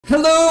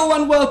Hello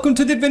and welcome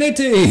to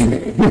Divinity!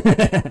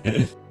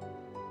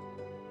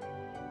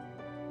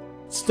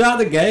 Start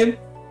the game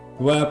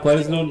where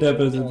players and undead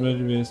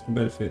can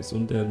benefits.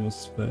 Undead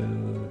must play.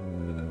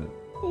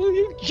 Are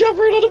you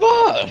jabbering on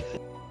about?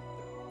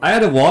 I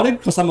had a warning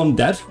because I'm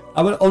undead.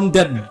 I'm an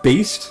undead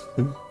beast.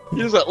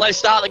 He was like, let's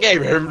start the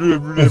game.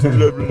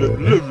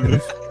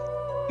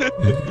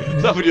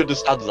 Nobody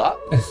understands that.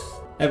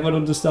 Everyone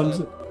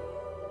understands it.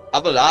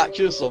 I'm an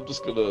archer, so I'm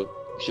just gonna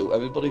shoot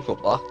everybody from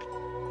back.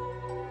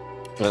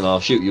 And I'll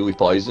shoot you with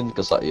poison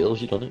because that heals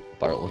you, doesn't it?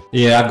 Apparently.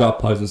 Yeah, I've got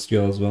a poison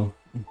skill as well.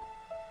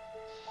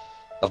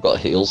 I've got a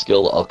heal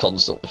skill that I'll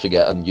constantly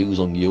forget and use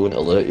on you and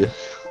it'll hurt you.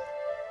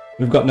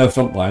 We've got no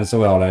front line, so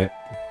we're alright.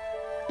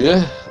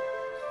 Yeah.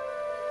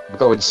 We're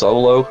going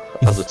solo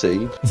as a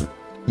team.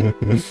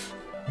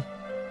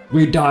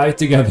 We die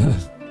together.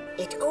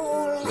 It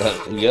all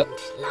happened Yep.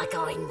 like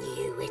I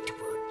knew it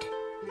would.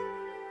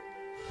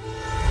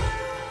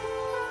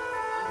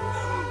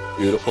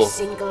 Beautiful. A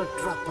single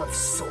drop of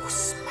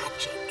sauce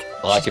magic.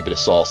 I like a bit of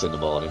sauce in the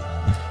morning.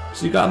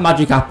 So you got a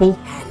magic apple?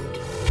 And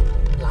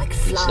like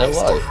flies Snow to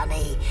White.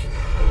 honey,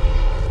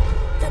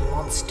 the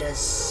monsters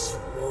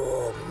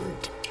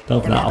swarmed.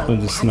 Don't The that rebel happen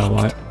to Snow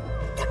White?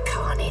 panicked, The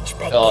carnage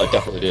began. Oh, it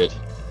definitely did.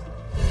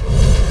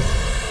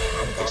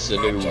 And It's the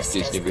new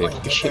magisters Disney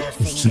pointed version. their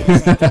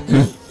fingers at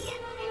me.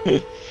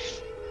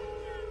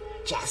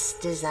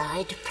 Just as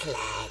I'd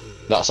planned.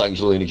 That's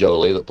Angelina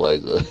Jolie that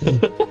plays it.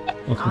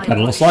 Well, it kind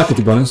of looks like it,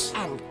 to be honest.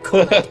 And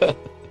collared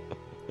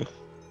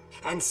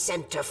and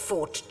sent to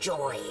Fort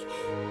Joy.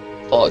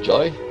 Oh,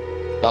 Joy.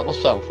 That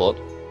must sound fun.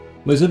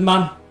 Lizard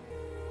man?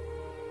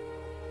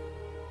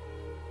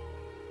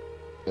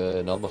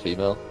 No, I'm a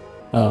female.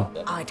 Oh.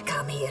 I'd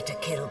come here to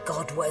kill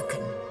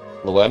Godwoken,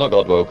 Well, we're not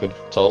Godwoken,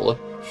 totally.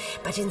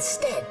 but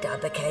instead I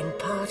became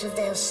part of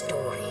their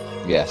story.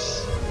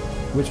 Yes.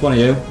 Which one are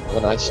you? A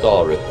nice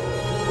story.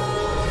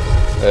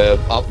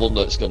 I'm one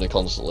that's going to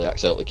constantly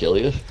accidentally kill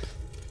you.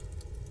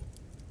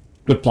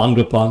 Good plan,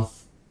 good plan.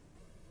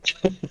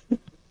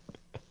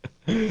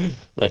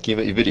 Like, give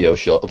it your video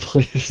shot,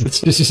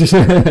 please. This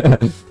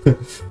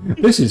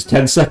is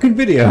 10-second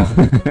video.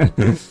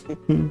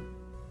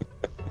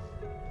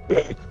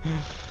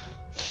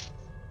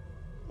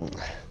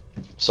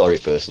 Sorry,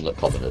 person that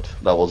commented.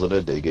 That wasn't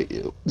a dig at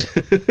you.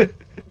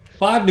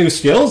 5 new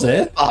skills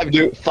here.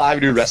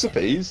 Five new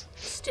recipes.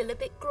 Still a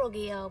bit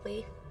groggy, are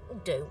we?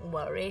 Don't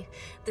worry.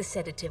 The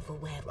sedative will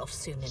wear off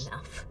soon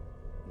enough.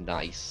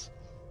 Nice.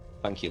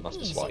 Thank you,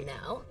 Master Easy Swipe.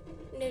 now.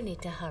 No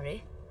need to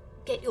hurry.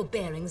 Get your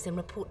bearings and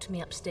report to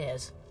me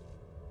upstairs.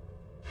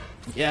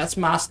 Yes,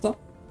 master.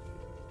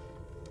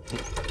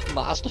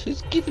 Master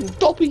is giving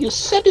Dobby a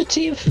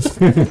sedative.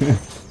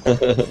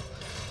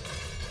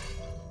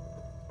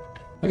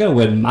 I gotta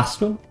win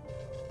master.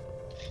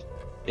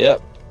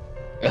 Yep.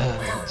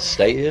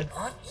 Stay here.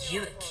 Aren't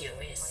you a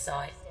curious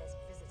sight?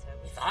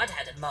 If I'd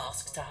had a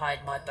mask to hide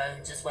my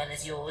bones as well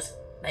as yours,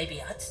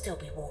 maybe I'd still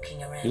be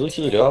walking around. You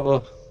literally do have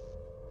a...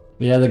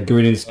 Yeah, the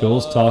grinning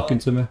skulls talking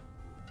to me.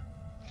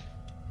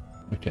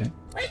 Okay.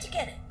 Where'd you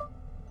get it?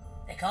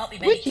 There can't be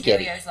many Where'd you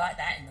get it? curios like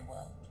that in the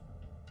world.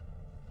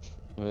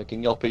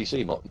 Can your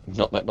PC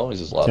not make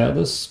noises like Tell that?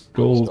 the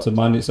skull to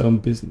mind its own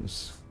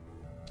business.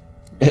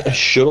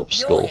 Shut up, Your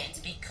skull. head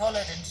to be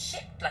collared and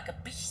shipped like a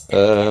beast.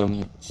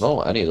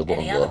 No, any of the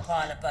bottom Any other there.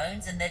 pile of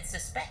bones and they'd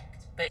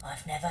suspect. But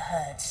I've never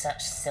heard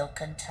such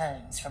silken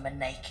tones from a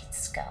naked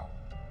skull.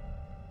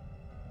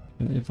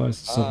 If I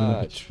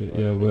something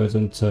yeah, words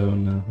and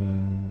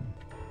tone.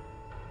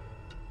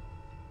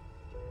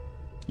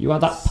 You are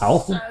that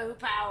powerful. So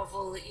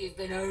powerful that you've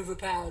been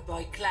overpowered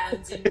by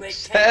clowns in red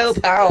So capes.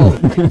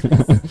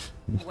 powerful.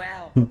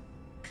 Well,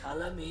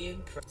 colour me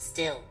impressed.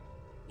 Still,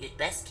 you'd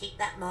best keep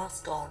that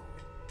mask on.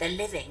 The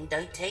living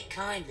don't take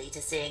kindly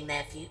to seeing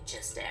their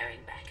future staring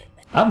back at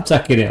them. I'm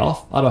taking it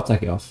off. How do I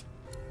take it off?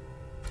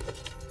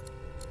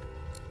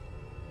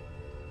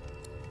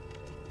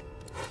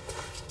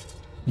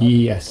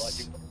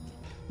 Yes.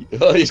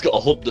 Oh, he's got a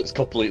hood that's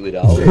completely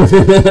down.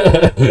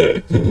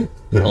 I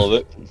love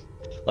it.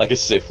 Like a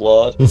Sith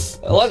Lord.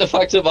 I like the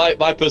fact that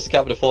my person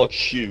can't afford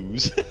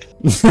shoes.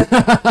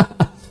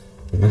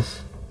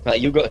 Like,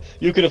 you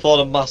can afford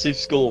a massive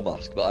skull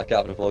mask, but I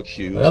can't afford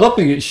shoes. I don't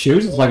think it's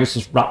shoes. It's like it's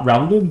just wrapped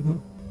round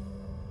them.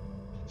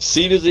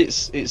 Seeing as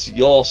it's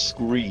your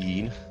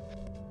screen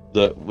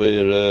that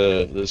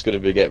that's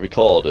going to get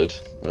recorded,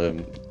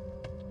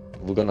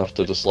 we're gonna have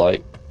to just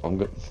like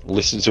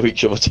listen to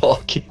each other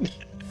talking.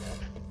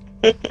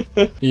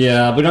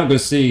 Yeah, we're not going to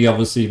see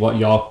obviously what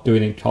you're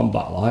doing in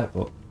combat, like,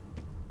 but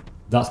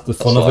that's the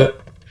fun of it.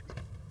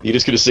 You're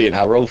just gonna see an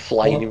arrow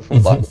flying in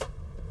from back.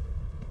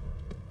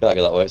 Can't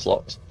go that way. It's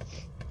locked.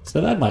 So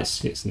that might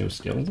get some new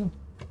skills. Huh?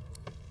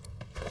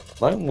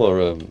 Mine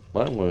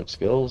weren't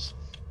skills.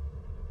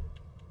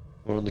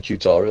 We're on the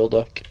tutorial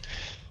deck.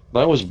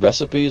 Mine was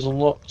recipes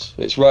unlocked.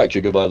 It's right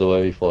trigger, by the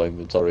way, for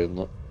inventory and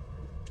that.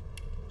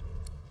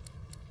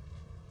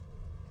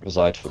 Because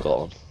I'd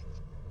forgotten.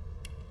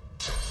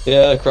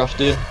 Yeah,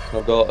 crafting.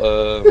 I've got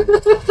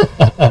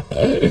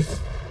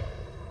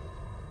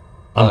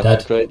I'm dead.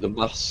 Can create the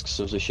masks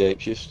of the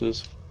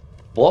shapeshifters.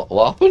 What?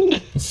 What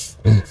happened?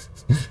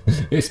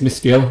 It's my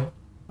skill.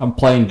 I'm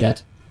playing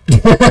dead.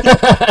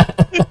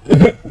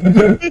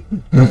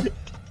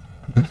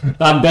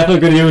 I'm definitely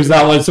going to use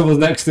that when someone's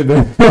next to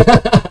me.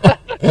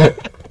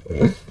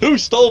 Who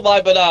stole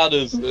my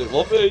bananas? It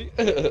wasn't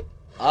me.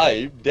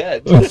 I'm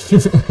dead.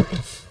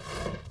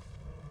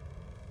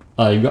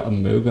 Oh, you've got to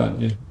move,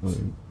 haven't you?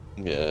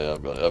 Yeah,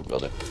 I've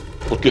got it.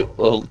 Look at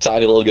a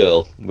tiny little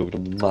girl moving a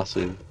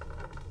massive...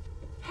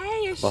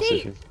 Hey, a massive...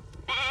 sheep!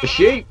 A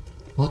sheep!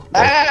 What?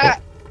 Ah!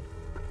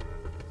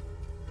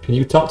 Can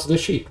you talk to the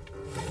sheep?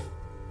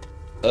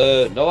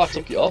 No, I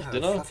took it off, Her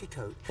didn't I? fluffy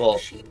coat,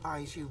 What? sheep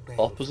eyes you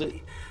Opposite?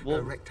 balefully, What?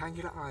 her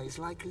rectangular eyes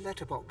like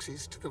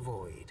letterboxes to the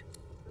void.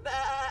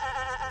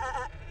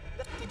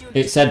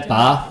 It said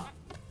bar.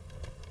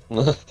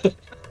 Are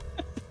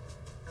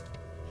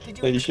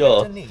you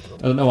sure? I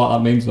don't know what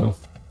that means though.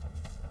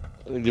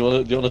 Do you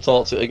want to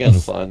talk to it again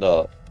and find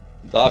out?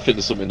 I think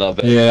there's something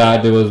that. Yeah, I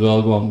do as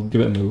well. Go on,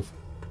 give it a move.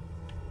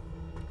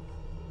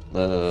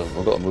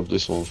 I've got to move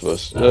this one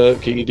first. Do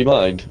you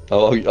mind?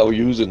 How are you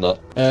using that?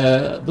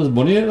 There's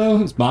money in it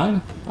though. It's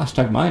mine.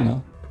 Hashtag mine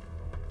now.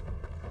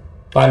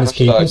 Finders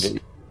keepers.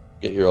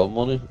 Get your own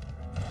money.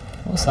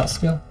 What's that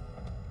skill?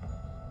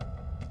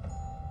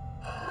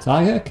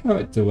 Target a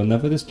character.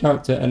 Whenever this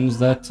character ends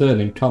their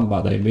turn in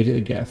combat, they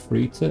immediately get a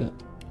free turn.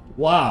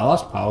 Wow,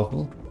 that's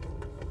powerful.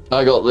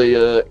 I got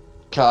the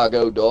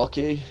cargo door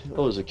key.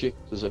 Oh,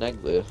 there's an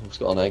egg there. It's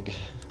got an egg.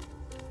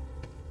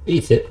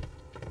 Eat it.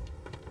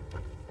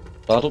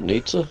 I don't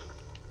need to.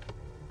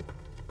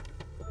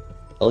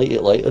 I'll eat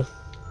it later.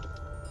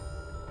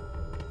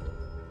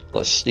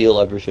 Let's steal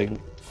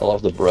everything. I'll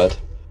have the bread.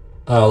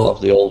 I'll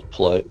have the old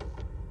plate.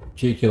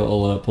 Cheeky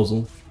little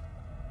puzzle.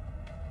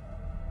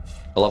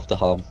 I'll have the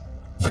ham.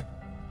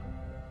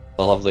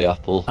 I'll have the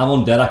apple. I'm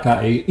undead, I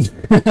can't eat.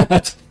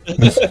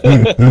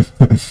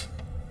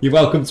 You're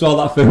welcome to all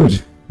that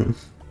food.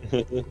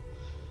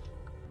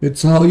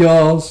 It's all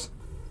yours.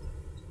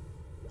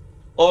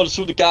 Orders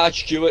from the guard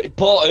steward.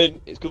 Important!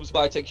 It comes to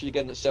my attention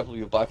again that several of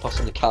you are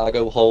bypassing the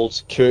cargo hold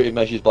security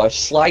measures by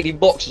sliding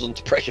boxes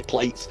onto pressure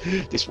plates.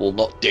 This will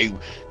not do.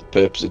 The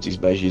purpose of these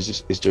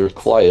measures is to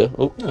require...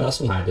 Oh,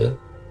 that's an idea.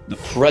 The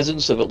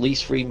presence of at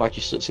least 3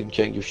 magistrates in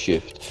change of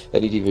shift.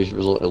 Any division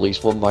result in at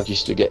least 1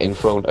 magistrate getting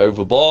thrown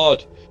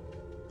overboard.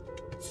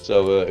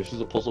 So, if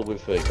there's a puzzle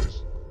with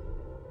things...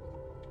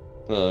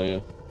 Oh, yeah.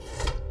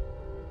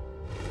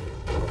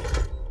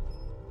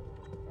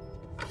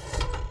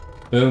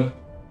 Boom.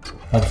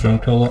 That's room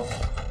cool.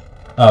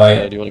 Oh,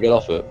 wait. Do you want to get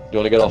off it? Do you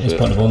want to get off Just it?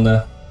 put the one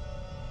there.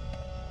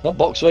 That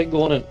box ain't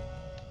going in.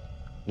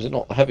 Is it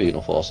not heavy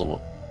enough or something?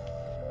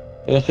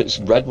 Yeah, it's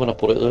red when I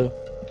put it there.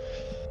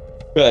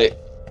 Right.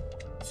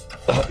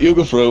 You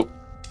go through.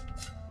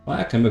 Why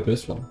I can move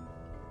this one?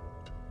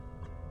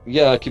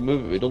 Yeah, I can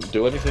move it, it doesn't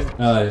do anything.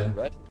 Oh, yeah.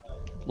 Red.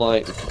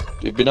 Like,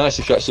 it'd be nice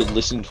if you actually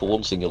listened for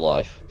once in your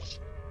life.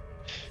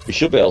 You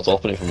should be able to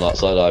open it from that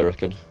side, I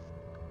reckon.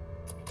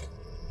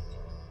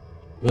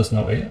 There's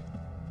no way.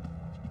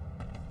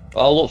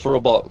 I'll look for a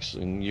box,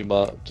 and you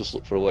might just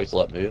look for a way to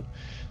let me in.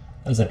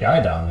 There's a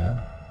guy down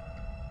there.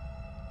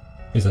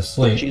 He's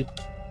asleep. Touches.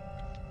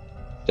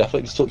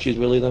 Definitely touches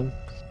Willy then.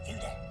 You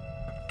there.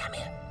 Come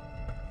here.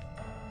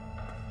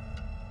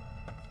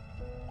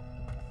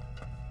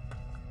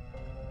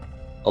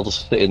 I'll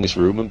just sit in this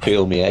room and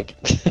peel me egg.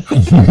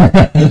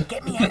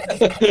 Get me out of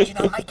this cage and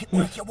I'll make it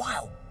worth your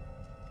while.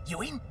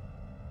 You in?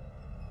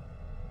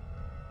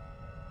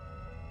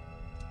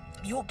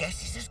 Your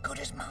guess is as good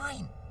as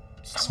mine.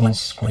 Someone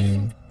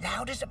screamed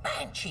loud as a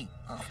banshee.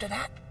 After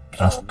that,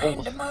 pure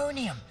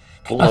pandemonium.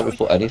 Won't let me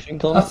put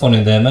anything on. Have fun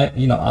in there, mate.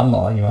 I'm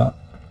not letting you out.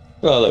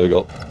 Oh, there we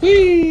go.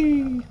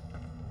 Whee!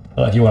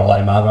 But if you want to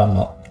let him out, I'm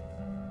not.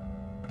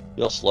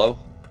 You're slow.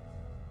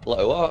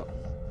 Let what?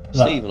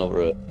 That- Steven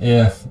over it.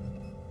 Yeah.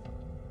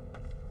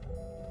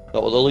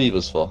 That what the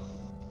levers for?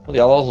 What the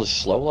hell, I was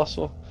slow last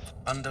one.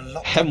 Under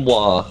lock.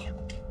 Hemoir.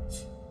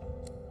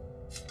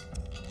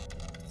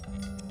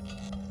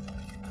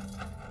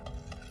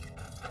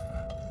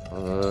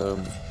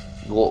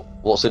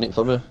 What's in it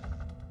for me?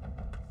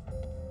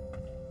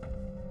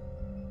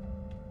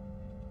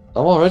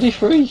 I'm already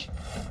free.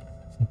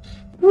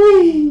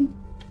 Whee!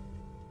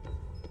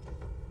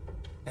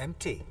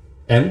 Empty.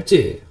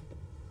 Empty.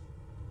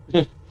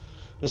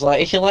 It's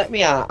like, if you let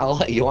me out, I'll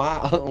let you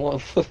out.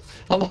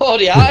 I'm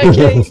already out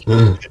again.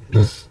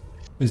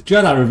 It's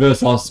doing that reverse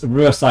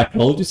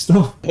psychology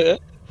stuff. We're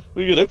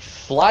gonna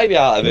fly me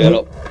out of here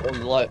up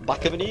on like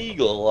back of an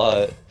eagle,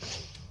 like.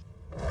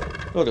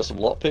 Oh, I got some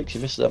lockpicks,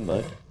 you missed them,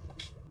 mate.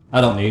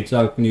 I don't need to,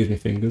 I can use my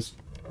fingers.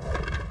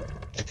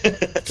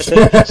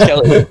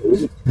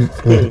 Skeleton.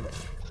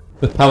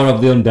 The power of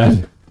the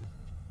undead.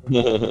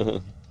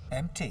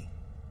 Empty.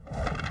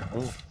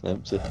 Oh,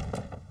 empty.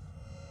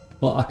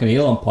 Well, I can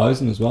heal on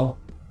poison as well.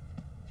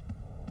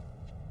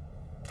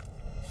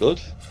 Good.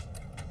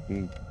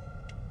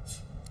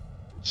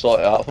 Sort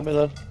it out for me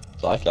then.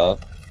 So I can't.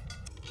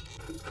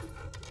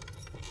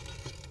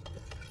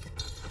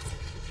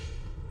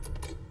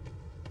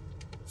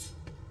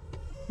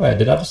 Wait,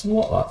 did I just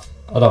unlock that?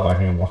 I don't think I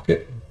can unlock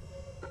it.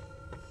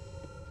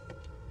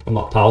 I'm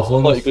not powerful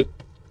enough.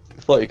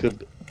 Thought you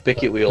could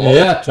pick it with your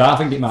Yeah, try. I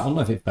think it might. I don't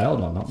know if it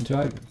failed or not.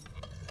 Try.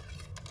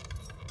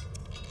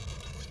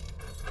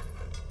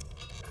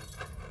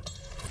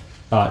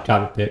 Alright,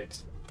 can't be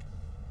picked.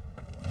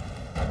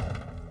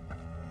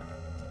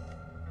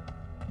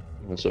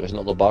 So it's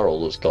not the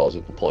barrel that's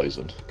causing the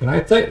poison. Can I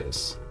take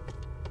this?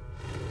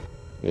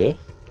 Yeah.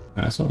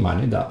 That's not mine.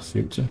 I need that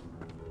future.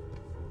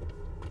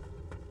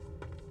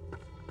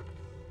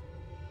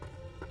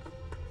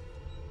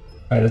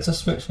 Right, there's a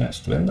switch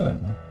next to him, though,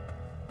 isn't there?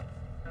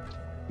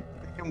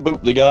 You can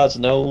boop the guard's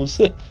nose.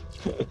 I'm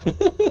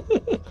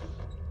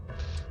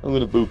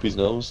gonna boop his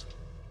nose.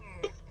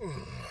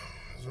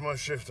 Is my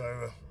shift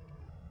over?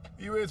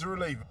 You here to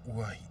relieve?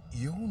 Wait,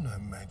 you're no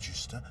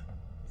magister.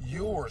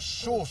 You're a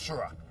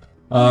sorcerer.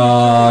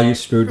 Ah, you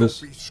screwed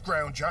us.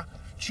 Scrounger.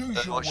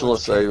 Choose your What shall I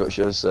say? What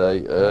should I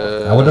say?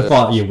 I would have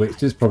thought your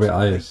witch is probably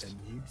highest.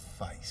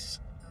 Face.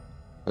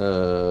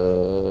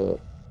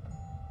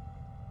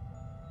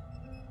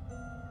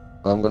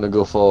 I'm gonna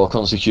go for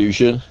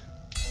Constitution.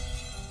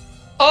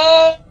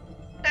 Oh!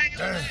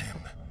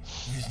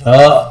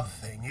 Oh,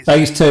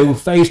 phase two,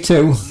 phase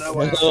two.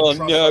 Oh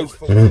no!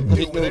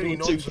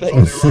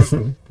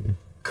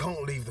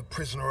 Can't leave the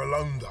prisoner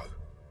alone though.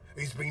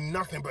 He's been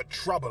nothing but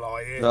trouble,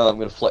 I hear. No, I'm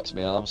gonna flex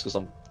my arms because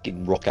I'm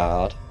getting rock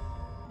hard.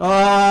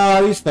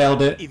 Ah, he's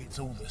failed it. If it's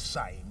all the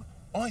same,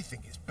 I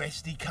think it's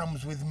best he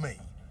comes with me.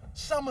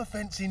 Some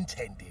offence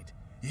intended.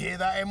 You hear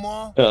that,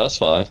 Emoir? Yeah, that's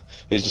fine.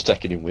 He's just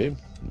taking him with him.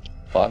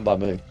 Fine by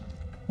me.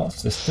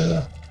 What's this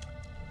do?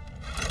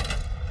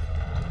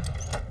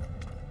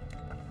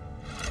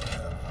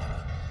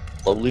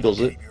 Lovely,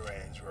 does it? Keep your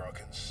hands where I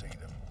can see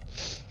them.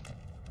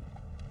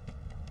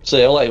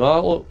 See, I'll let him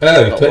out. Look.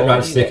 Oh, you click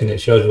right stick and it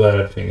shows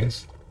where everything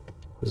is.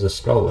 There's a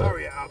scroll there.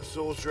 Hurry it up,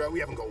 sorcerer. We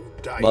haven't got all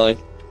day. Mine.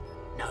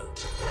 No.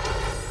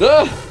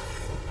 Ah!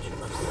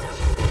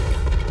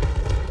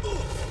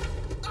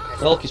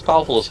 Milk is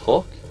powerful as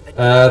fuck.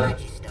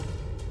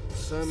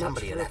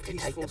 Somebody will have to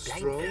take the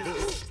blame for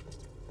this.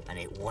 And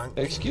it won't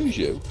be Excuse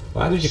you?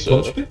 Why did you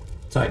Sir? punch me?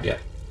 Take it.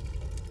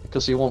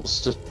 Because he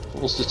wants to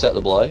take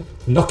the blame.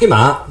 Knock him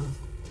out.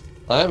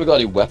 I haven't got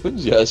any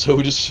weapons yet, so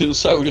we just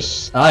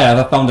I have.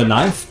 I found a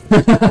knife.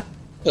 we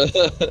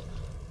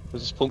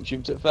just punch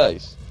him to the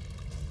face.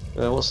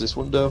 What's this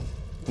one do?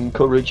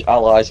 Encourage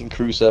allies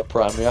increase their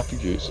primary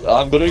attributes.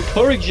 I'm going to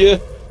encourage you.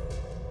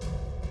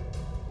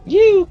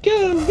 You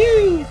go,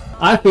 you.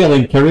 I feel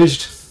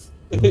encouraged.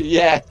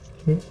 Yeah.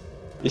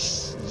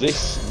 This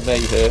may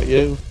hurt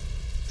you.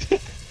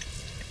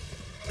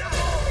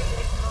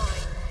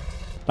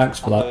 Thanks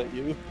for that. Hurt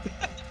you.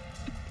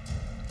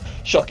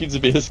 Shocking to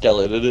be a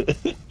skeleton, isn't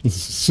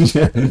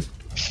it?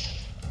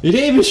 You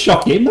didn't even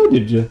shock him though,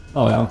 did you?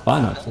 Oh yeah, I'm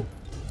fine actually.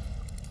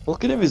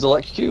 Look at him, he's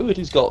electrocuted.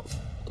 He's got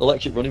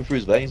electric running through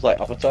his veins like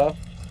Avatar.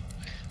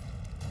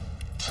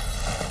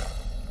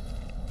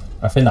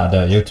 I think that'd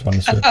hurt you, to be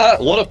honest with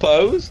you. What a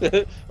pose! Like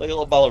a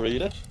little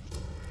ballerina.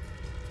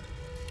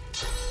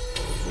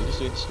 We're just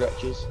doing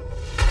stretches.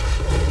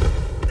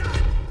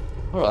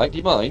 Alright, do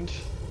you mind?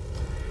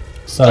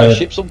 So, Can I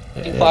ship some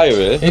fucking fire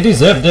here? he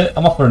deserved it.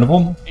 I'm offering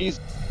another one. He's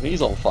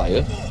on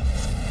fire.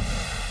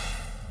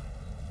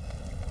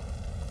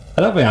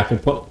 I don't think I can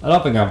put. I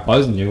don't think I'm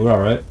poisoning you. We're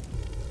alright.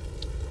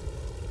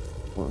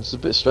 Well, it's a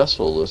bit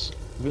stressful, this.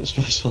 A bit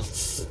stressful.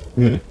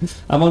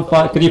 I'm on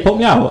fire. Can you put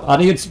me out? I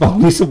need to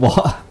spawn me some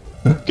water.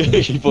 I'm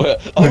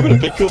gonna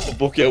pick up a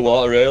bucket of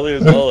water earlier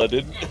as well, I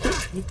didn't.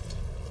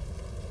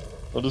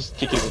 I'll just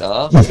kick him in the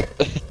arse.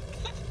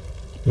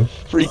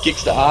 3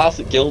 kicks to arse,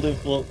 it killed him.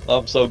 Look,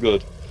 I'm so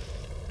good.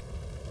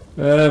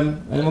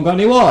 Anyone got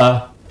any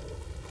water?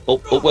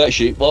 Up where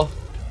sheep, boy.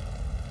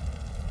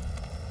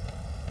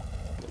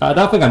 I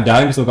don't think I'm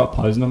dying because I've got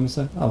poison on me.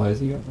 So, oh, where's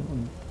he got?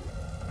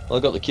 I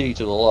got the key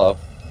to the lab.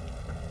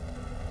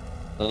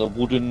 And a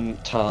wooden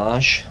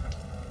Taj.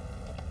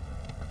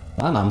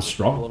 Man, I'm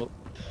strong. Do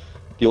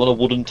you want a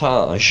wooden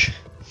Taj?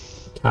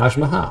 Taj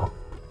Mahal.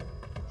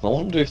 I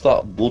wonder if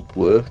that would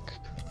work.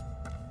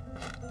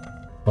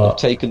 What? I've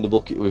taken the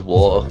bucket with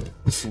water.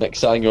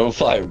 Next time you're on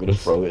fire, I'm gonna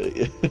throw it at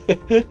you.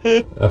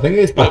 I think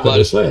it's back up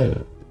this way. Isn't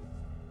it?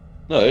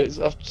 No, we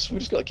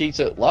just got a key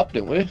to the lab,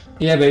 didn't we?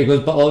 Yeah, but it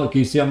goes back. Look,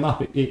 you see on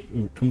map,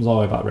 it comes all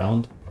the way back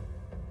round.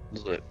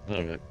 Is it?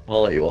 Alright,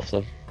 I'll let you off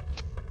then.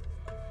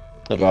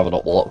 I'd rather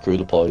not walk through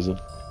the poison.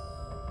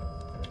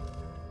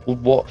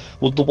 Would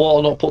the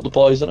water not put the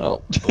poison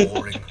out?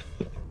 Boring.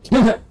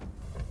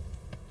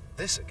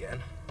 This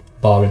again.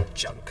 Boring.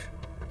 Junk.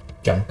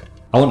 Junk.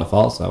 I wouldn't have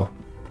thought so.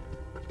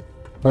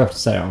 Probably have to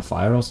set it on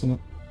fire or something.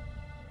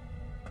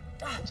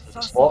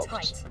 What?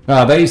 Oh,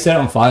 I bet you set it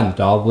on fire and the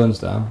door burns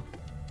down.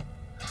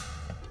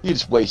 You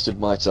just wasted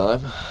my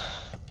time.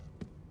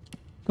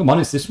 Come on,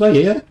 it's this way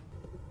here.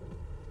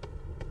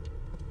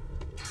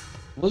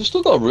 Well, there's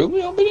still got a room we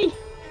haven't been in.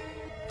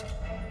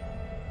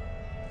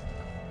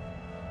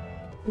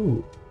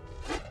 Ooh.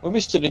 We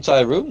missed an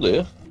entire room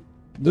there.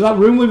 That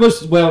room we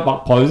was where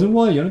about poison,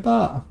 what are you on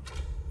about?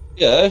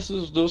 Yeah,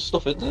 there was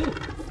stuff in there.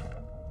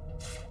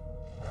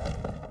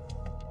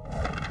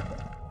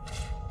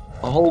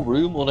 whole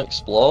room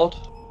unexplored.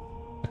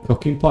 A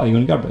cooking pot, you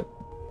gonna grab it?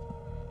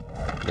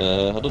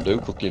 I don't do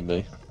cooking,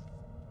 me.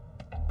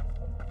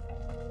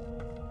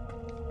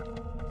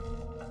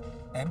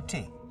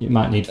 Empty. You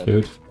might need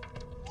food.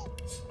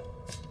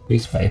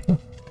 Piece of paper.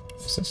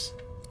 What's this?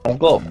 I've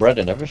got bread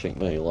and everything,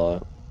 me,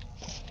 like.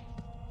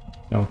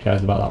 No one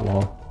cares about that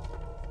wall.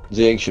 There's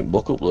the ancient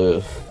book up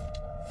there.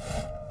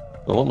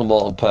 I want the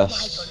mortal Why,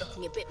 pests. you're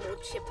looking a bit more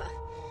chipper.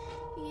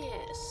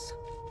 Yes.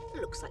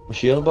 Looks like What's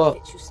she on about?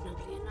 fits you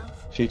snugly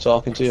enough. She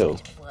talking to you?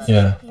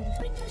 Yeah. Even if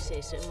I do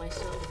say so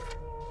myself.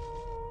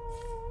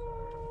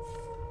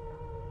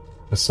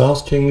 The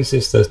source king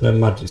insists there's no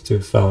magic to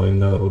fell in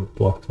that would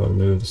block or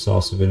remove the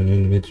source within an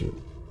individual.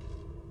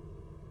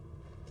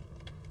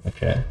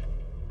 Okay.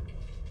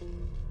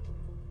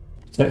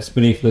 Text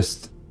beneath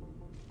list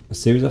a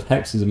series of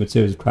hexes and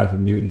materials required for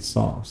mutant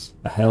source.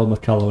 A helm, a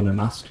collar, and a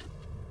mask.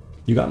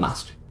 You got a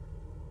mask?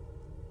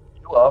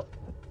 You are.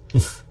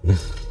 Does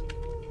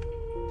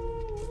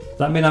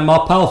that mean I'm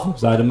more powerful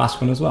because I had a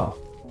mask on as well?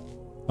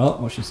 Oh,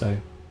 what's she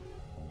saying?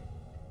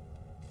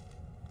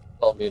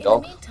 Call me a In the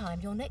dog. meantime,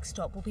 your next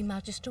stop will be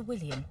Magister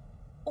William.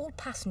 All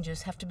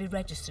passengers have to be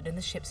registered in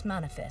the ship's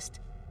manifest,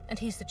 and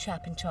he's the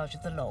chap in charge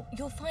of the log.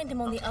 You'll find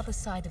him on the other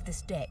side of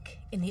this deck,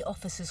 in the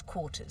officers'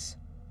 quarters.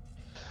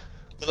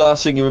 The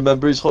last thing you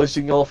remember is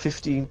hoisting your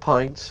 15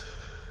 pints.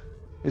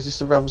 Is this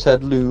the Ram's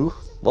Head Loo?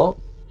 What?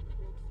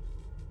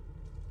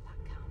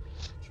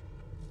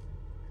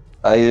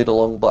 I had a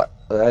long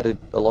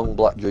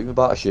black dream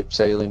about a ship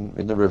sailing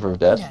in the River of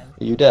Dead. No.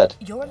 Are you dead?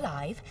 You're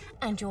alive,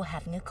 and you're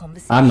having a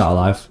conversation. I'm not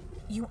alive.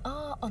 You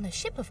are on a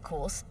ship, of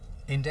course.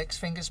 Index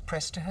fingers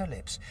pressed to her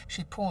lips.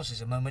 She pauses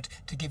a moment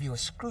to give you a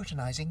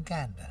scrutinizing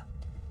gander.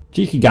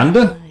 Cheeky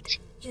gander? Good.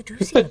 You do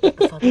seem a bit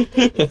befuddled.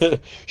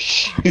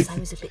 Perhaps I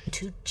was a bit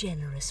too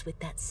generous with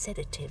that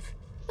sedative.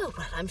 Oh,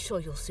 well, I'm sure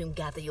you'll soon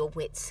gather your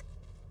wits.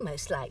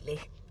 Most likely.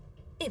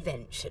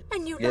 Eventually.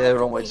 And you Yeah, like the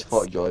wrong way to wits.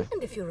 spot Joy.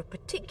 And if you're a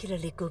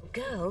particularly good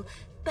girl,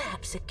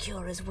 perhaps a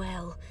cure as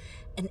well.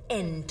 An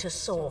end to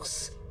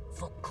sauce.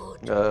 For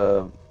good.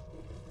 I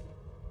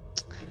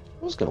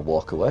was gonna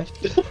walk away.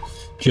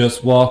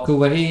 Just walk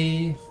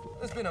away.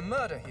 There's been a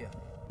murder here.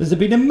 There's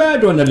been a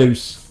murder on the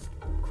loose.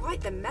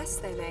 Quite the mess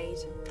they made.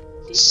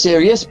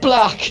 Sirius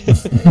Black!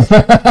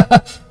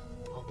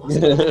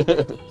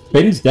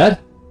 Finn's dead.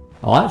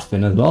 I like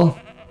Finn as well.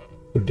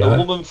 Good A guy.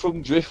 woman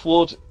from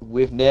Driftwood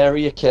with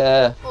nary a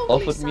care Ugly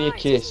offered me a sight,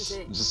 kiss,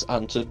 isn't it? just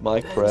answered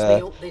my Burns prayer.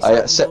 me up this I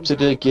happened accepted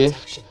on her high gift,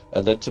 protection.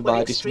 and then to We're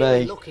my extremely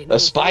dismay, lucky a no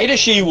spider one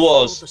she found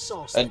was, the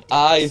source and that did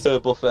I this. her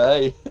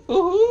buffet.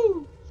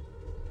 Woohoo!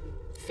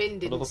 Finn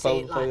didn't Another see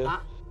it power like fire.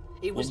 that.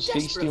 He was Once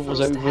desperate feasting for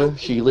was us to over, help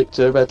she him. licked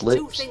her red Two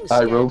lips. things I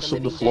scared rose the from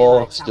the living floor,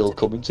 daylights out still of him.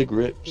 coming to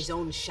grips. His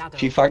own shadow.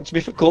 She thanked me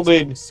for and his own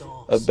coming,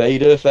 source. and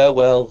bade her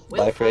farewell.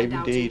 We'll My find brave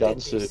out who indeed did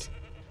answered, this.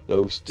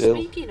 though still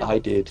Speaking of- I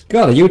did.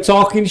 God, are you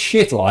talking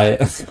shit like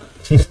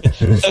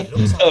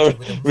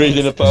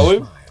Reading a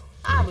poem?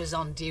 I was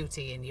on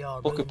duty in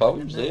your Book room of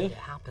poems, when the there. murder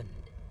happened.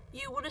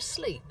 You were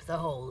asleep the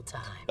whole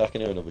time. I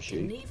can hear another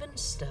Didn't sheep. even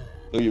stir.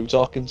 Who are you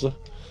talking to?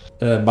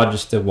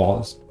 Magister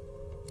was?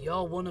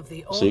 You're one of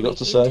the So you got only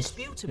to say?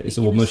 indisputably It's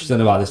a woman. She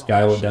said about this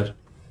guy who dead.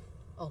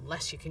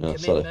 Unless you can Oh,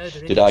 commit sorry. murder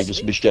in Did your I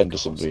just sleep, misgender of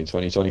somebody in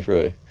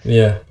 2023?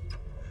 Yeah.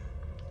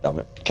 Damn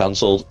it.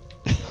 Cancelled.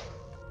 course.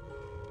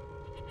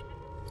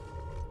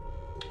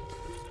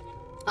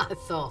 I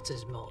thought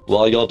as much.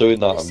 While you're doing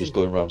that, I'm Listen, just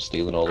going around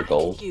stealing all the I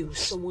gold. could use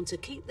someone to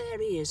keep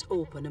their ears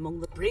open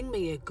among the. Bring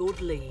me a good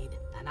lead,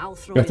 and I'll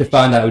throw. We have in to a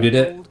find out who did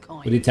share it. gold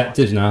coin. We're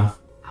detectives now.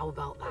 How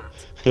about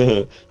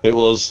that? It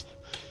was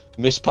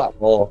Miss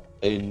Patmore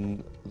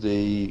in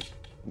the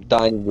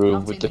dining room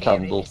Not with in the here, it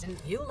candle. isn't.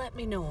 You let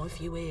me know if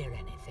you hear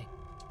anything.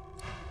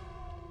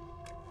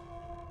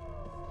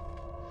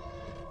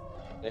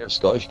 They're a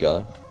Scottish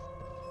guy.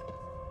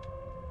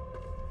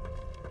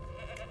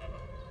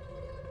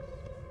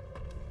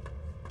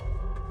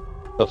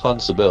 I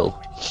fancy Bill.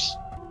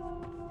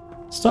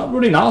 Stop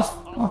running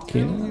off.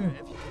 Fucking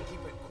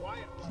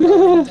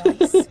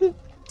Dice.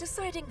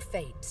 Deciding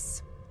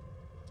fates.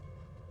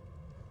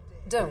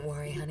 Don't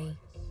worry, honey.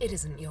 It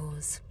isn't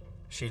yours.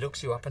 She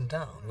looks you up and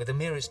down with the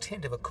merest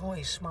hint of a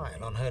coy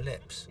smile on her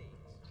lips.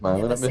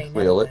 Smiling Never at me say with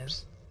never, your though.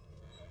 lips.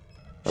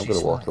 I'm She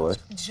gonna walk away.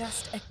 smiles.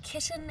 Just a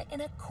kitten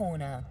in a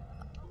corner.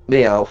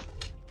 Meow.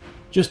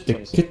 Just a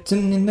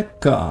kitten in the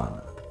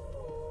car.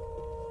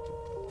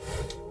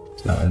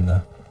 It's not in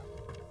there.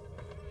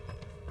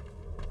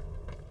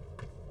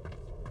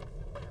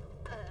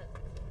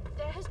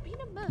 There has been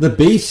a murder, The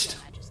Beast.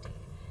 Your Majesty.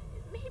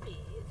 Maybe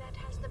that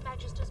has the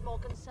Magisters more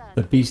concerned.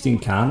 The Beast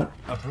incarnate.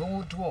 A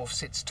broad dwarf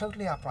sits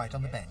totally upright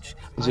on the bench.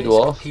 Is he Eyes-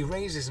 dwarf? He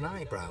raises an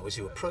eyebrow as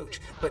you approach,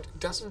 but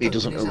doesn't He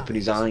doesn't open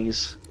his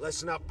eyes.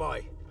 Listen up,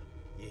 boy.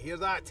 You hear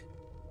that?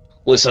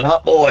 Listen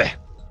up, boy.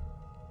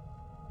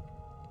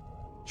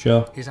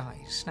 Sure. His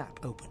eyes snap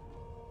open.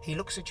 He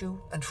looks at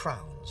you and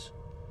frowns.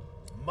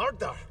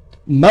 Murder.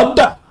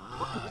 Murder.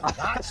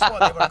 That's what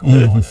they were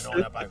going on and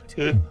on about.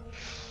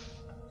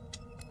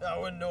 I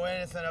wouldn't know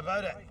anything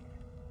about it.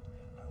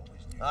 I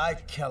always knew I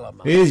kill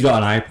him. He's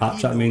got an eye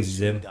patch, that means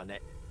he's him. Done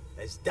it.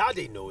 His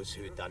daddy knows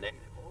who done it,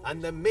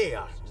 and the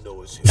mayor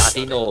knows who.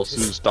 Daddy knows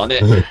who's done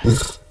it.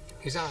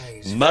 His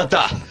eyes.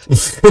 Murder.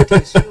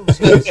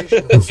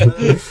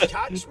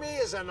 Catch me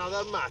is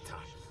another matter,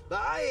 but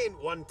I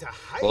ain't one to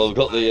hide. Well, we've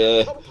got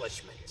the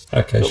accomplishments.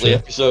 Okay, got sure. the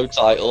episode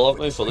title,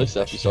 haven't we, for this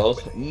episode?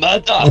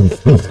 Murder.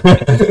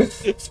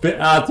 It's a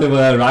bit hard to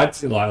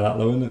write it like that,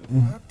 though, isn't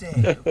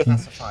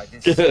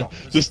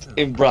it? Just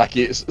in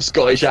brackets,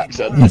 Scottish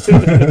accent.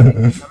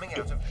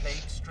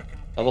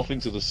 I'm off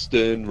into the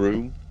stern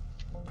room.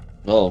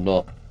 No, I'm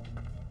not.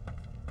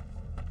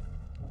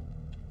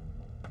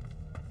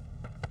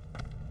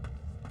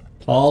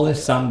 Paulie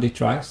Sandy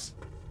Trice.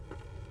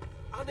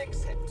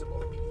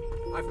 Unacceptable.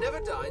 I've never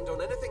dined on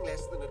anything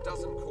less than a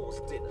dozen-course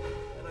dinner,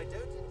 and I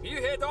don't...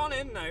 You head on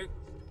in now.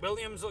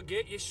 Williams will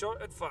get you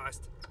shorted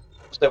fast.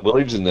 Step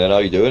Williams in there, how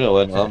you doing? I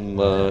went,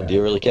 do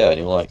you really care? And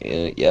he was like,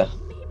 yeah.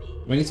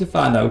 We need to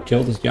find out who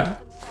killed this guy.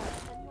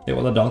 It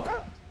was a dog.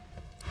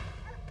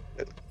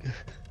 What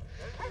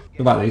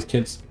about these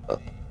kids? Do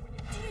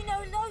you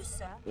know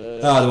Loshe?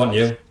 Oh, they want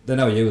you. They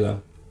know you,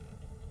 though.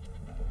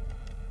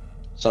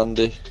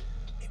 Sandy.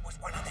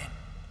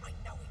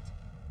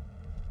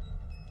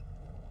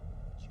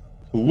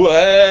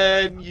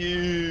 When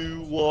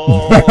you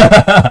walk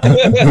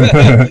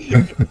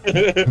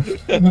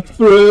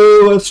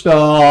through a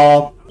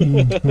storm.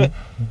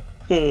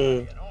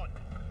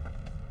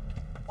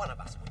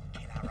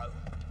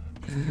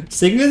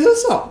 Sing us a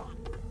song.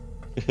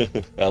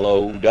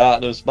 Hello,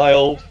 darkness, my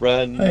old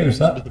friend. Hey, who's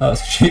that?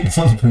 That's cheap.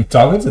 Someone's been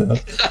talking to them.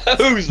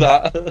 Who's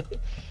that?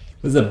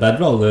 There's a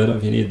bedroll there,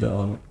 if you need that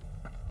on it.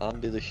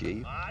 Andy the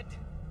sheep.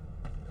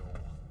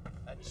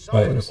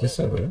 Wait, what's this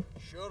over here?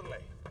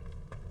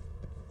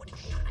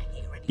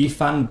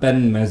 Ifan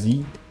Ben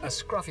Mazid. A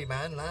scruffy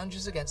man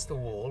lounges against the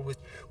wall with...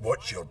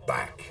 Watch your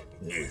back,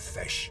 new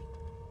fish.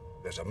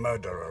 There's a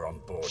murderer on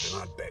board,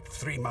 and I'd bet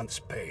 3 months'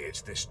 pay it's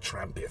this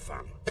tramp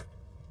Ifan.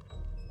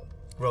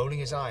 Rolling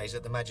his eyes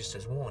at the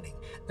Magister's warning,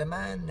 the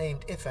man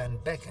named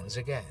Ifan beckons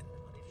again.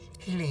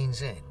 He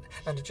leans in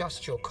and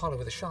adjusts your collar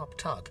with a sharp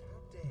tug,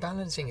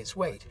 balancing its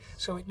weight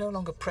so it no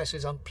longer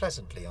presses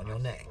unpleasantly on your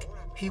neck.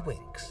 He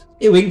winks.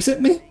 He winks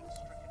at me?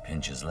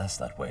 Pinches less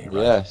that way,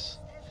 right? Yes.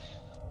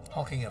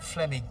 Hocking a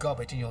phlegmy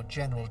gobbet in your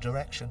general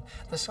direction,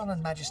 the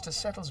sullen Magister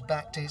settles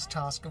back to his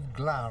task of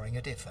glowering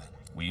at Ifan.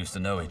 We used to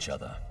know each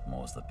other,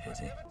 more's the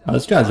pity. Oh,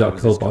 this guy's got a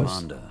cool voice.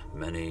 Commander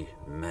many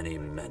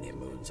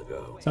moons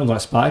ago. Sounds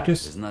like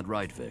Sparkus. Isn't that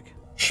right, Vic?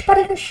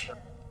 Sparkus.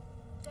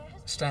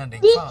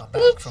 Standing far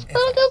back from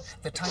Ifan,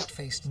 the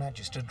tight-faced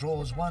Magister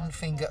draws one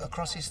finger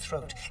across his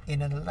throat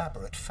in an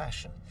elaborate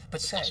fashion,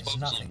 but says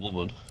nothing.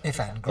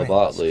 Ifan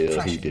grins,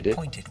 flashing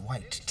pointed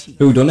white teeth.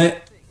 Who done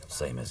it?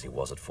 Same as he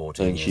was at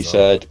 14 And years she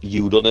said, old.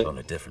 you done it. The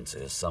only difference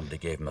is somebody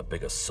gave him a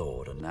bigger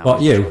sword and now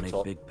What, he's you?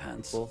 Johnny Big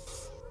Pants.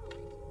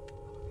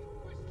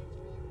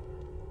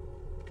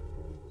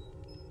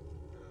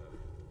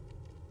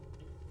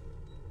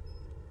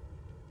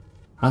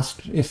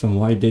 Ask Ifan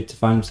what he did to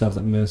find himself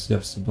at mercy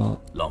of Sabat.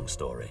 Long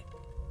story.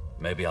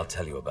 Maybe I'll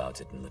tell you about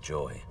it in the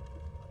joy.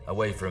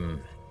 Away from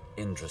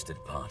interested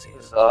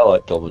parties. I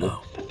like Dominic.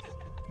 No.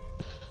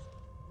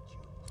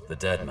 The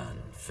dead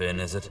man, Finn,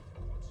 is it?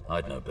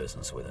 I'd no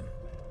business with him.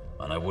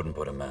 And I wouldn't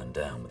put a man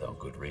down without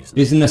good reason.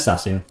 He's an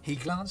assassin. He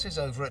glances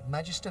over at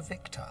Magister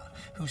Victor,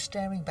 who's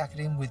staring back at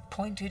him with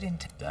pointed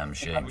intent. Damn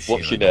shame.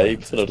 What's your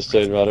name? And I just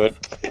turned around and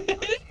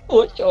went,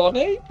 what's your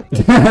name?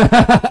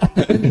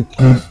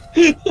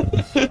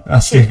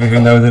 Ask if you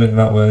can know anything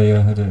about where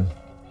you're headed.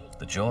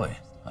 The joy.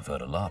 I've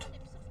heard a lot.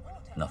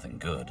 Nothing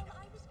good.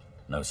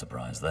 No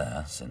surprise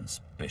there,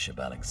 since Bishop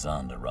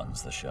Alexander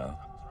runs the show.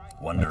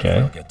 Wonder if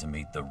I'll get to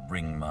meet the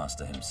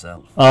ringmaster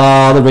himself.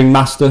 Ah, the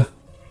ringmaster.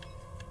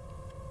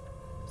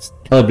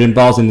 Celebrating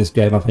balls in this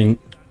game, I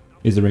think.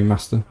 He's the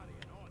ringmaster.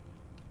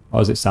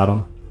 Or is it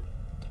Saddam?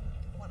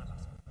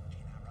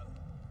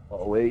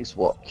 Always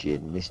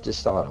watching Mr.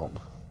 Saddam.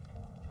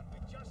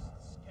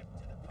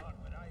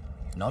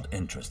 Not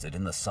interested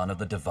in the son of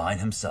the divine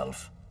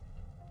himself.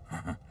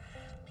 I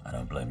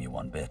don't blame you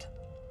one bit.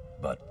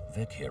 But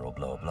Vic here will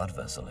blow a blood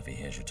vessel if he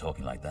hears you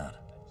talking like that.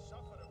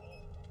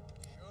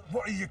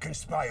 What are you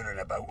conspiring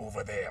about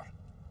over there?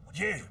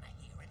 You?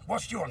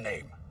 What's your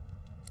name?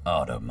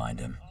 Oh, don't mind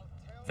him.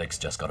 Vic's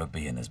just got a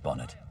bee in his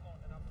bonnet.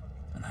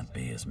 And that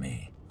bee is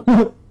me.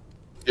 Give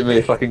me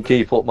if I can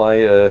keep up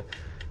my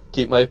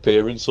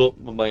appearance up,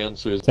 and my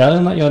answer is... Tell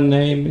him that your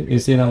name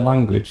is in a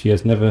language he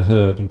has never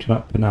heard and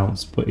cannot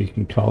pronounce, but he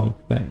can call him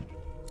Fane.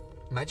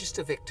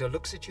 Magister Victor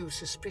looks at you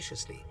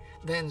suspiciously,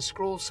 then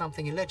scrawls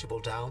something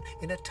illegible down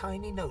in a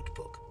tiny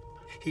notebook.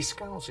 He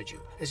scowls at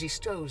you as he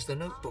stows the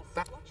notebook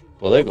back.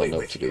 Well, they've got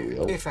nothing to do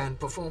with it. Ifan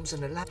performs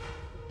an elaborate...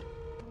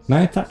 Can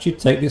I actually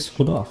take this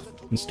hood off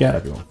and scare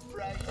everyone?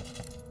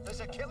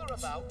 There's a killer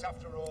about,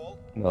 after all.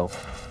 No.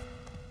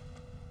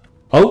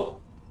 Oh!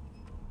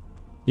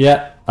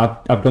 Yeah,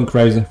 I've gone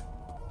crazy.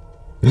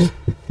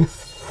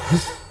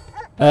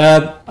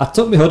 I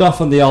took my hood off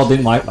and they all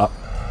didn't like that.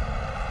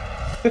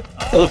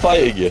 Are they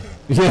fighting you?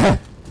 Yeah.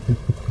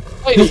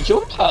 Why did you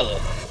jump, Hannah?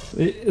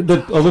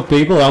 The other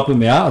people are helping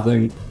me out, I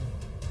think.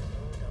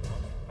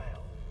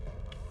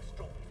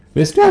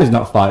 This guy's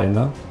not fighting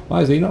though.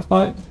 Why is he not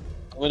fighting?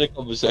 I'm in a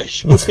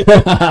conversation with him.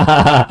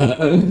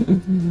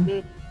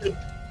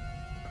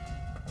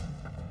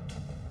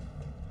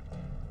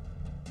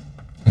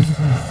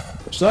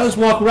 Should I just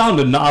walk around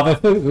and not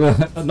have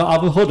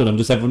a hood on and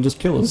just everyone just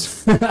kill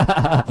us?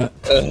 I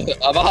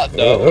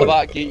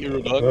might keep you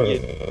run,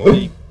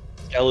 you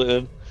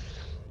skeleton.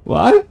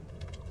 Why?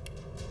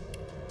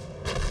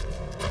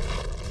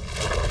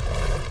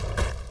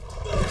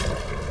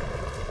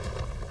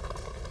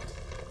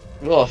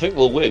 Well, I think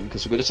we'll win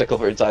because we're going to take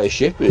off our entire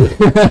ship here.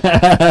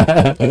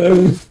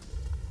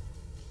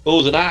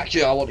 Oh, there's an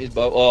archer. I want his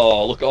boat.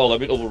 Oh, look at all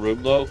them in the other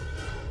room though.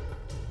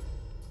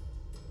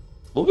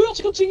 Will we have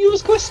to continue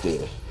this quest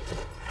here?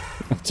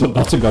 Not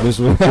to be honest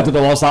with you, I don't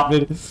know what's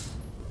happening.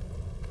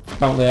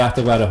 Apparently I have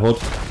to wear a hood.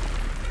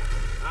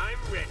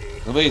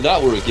 I mean,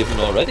 that were a given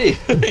already.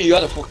 You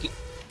had a fucking...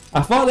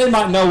 I thought they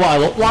might know what I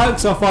look like,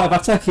 so I thought if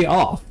I take it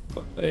off,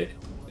 it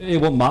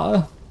wouldn't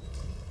matter.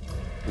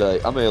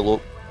 Right, I'm here,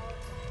 look.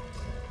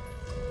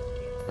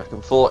 I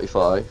reckon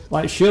 45.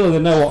 Like, surely they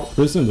know what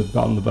prisoners they've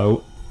got on the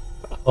boat.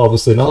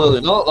 Obviously not.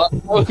 Clearly not.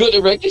 I'm going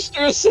to register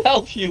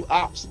herself, you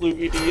absolute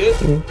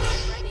idiot.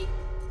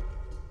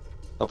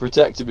 I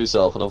protected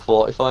myself and I'm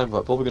 45,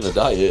 I'm probably going to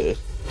die here.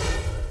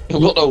 I've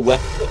got no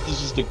weapon,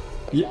 there's just a...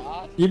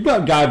 You've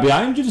got a guy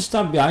behind you, just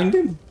stand behind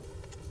him.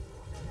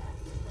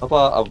 How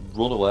about I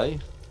run away?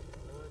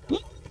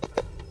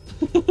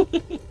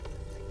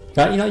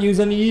 Can't you not use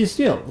any of your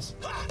skills?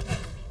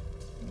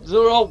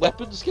 They're all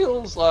weapon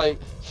skills, like...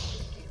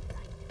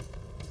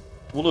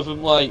 One of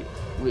them, like,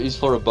 is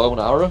for a bow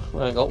and arrow.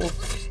 I ain't got one.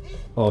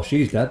 Oh,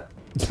 she's dead.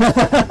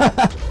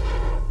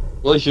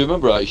 Well, if you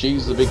remember right,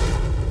 she's the big...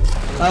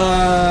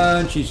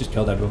 And she's just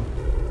killed everyone.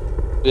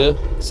 Yeah.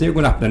 See what's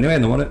going to happen anyway,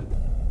 and they want it.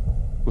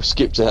 We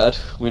skipped ahead.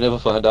 We never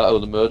find out who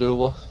the murderer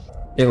was.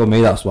 It was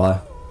me, that's why.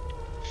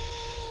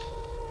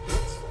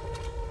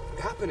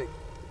 Happening.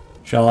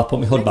 Shall I put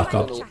my hood back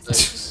on?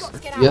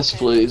 Yes,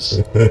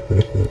 please.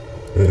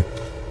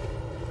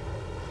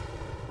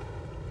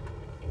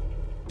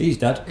 He's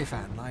dead.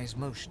 Ifan lies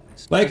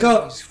motionless. Wake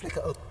up! His eyes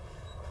flicker open.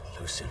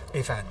 Lucid.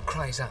 Ifan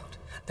cries out.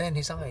 Then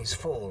his eyes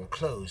fall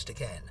closed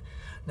again.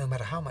 No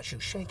matter how much you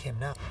shake him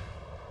now.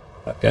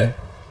 Okay,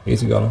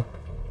 easy going.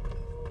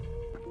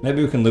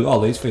 Maybe we can loot all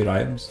these 3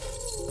 items.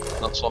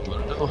 That's what I'm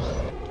gonna do.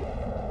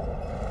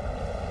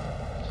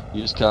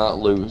 You just can't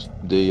lose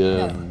the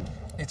No,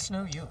 it's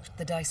no use.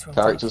 The dice roll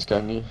characters,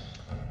 can you?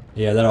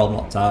 Yeah, they're all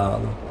knocked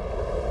out, aren't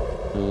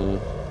they?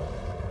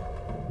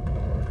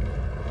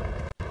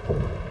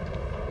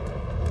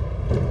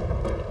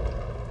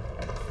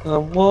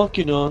 I'm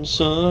walking on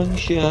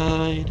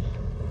sunshine.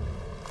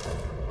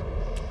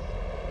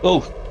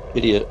 Oh,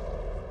 idiot.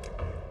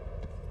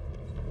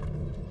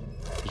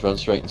 Just ran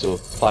straight into a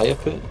fire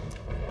pit.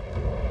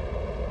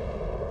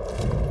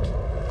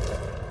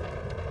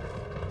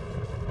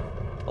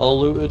 All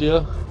looted,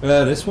 yeah?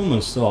 Yeah, this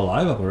woman's still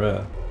alive over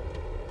here.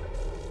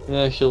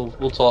 Yeah,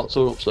 we'll talk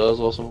to her upstairs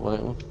or something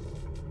like that.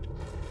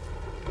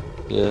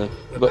 Yeah,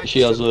 but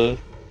she has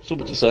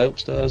something to say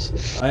upstairs.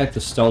 I have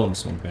to stolen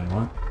something,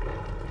 right?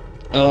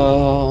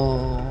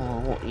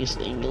 Oh, what are you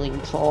stealing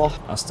for?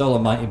 I stole a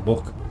mighty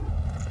book.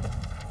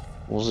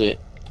 Was it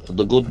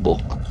the good book?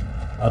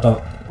 I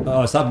don't...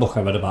 Oh, it's that book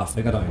I read about, I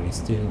think I don't really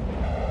steal it.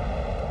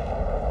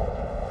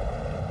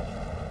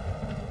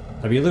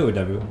 Have you looted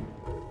everyone?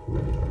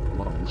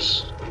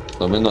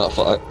 I'm in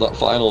that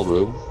final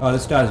room. Oh,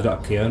 this guy's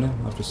got a key on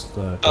him. I've just...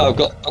 I've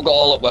got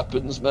all the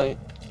weapons, mate.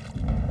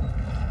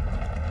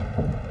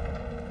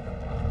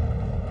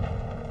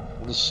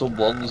 There's some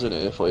ones in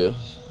here for you.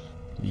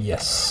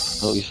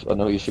 Yes. I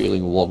know you're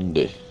feeling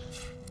wandy.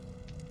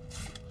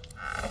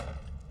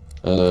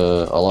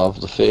 I'll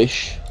have the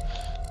fish,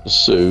 the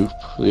soup,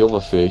 the other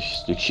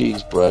fish, the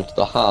cheese bread,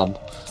 the ham.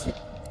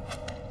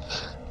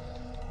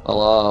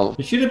 I'll have...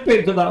 You should have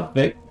picked up that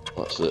thing.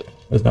 What's it?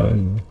 There's no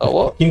in there. Oh,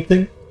 what? King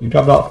thing? You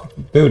grabbed that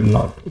food and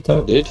not it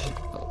out.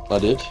 I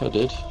did.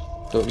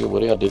 Don't you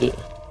worry, I did it.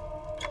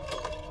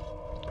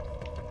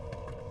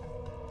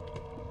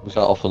 We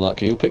can't offer that,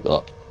 can you pick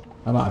that?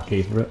 I might have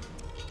key for it.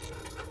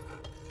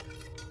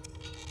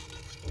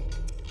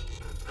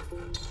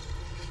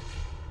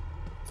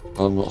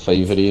 I'm not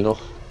favoured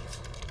enough.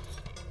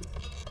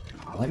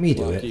 Oh, let me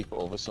do it. Keep it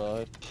over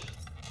side.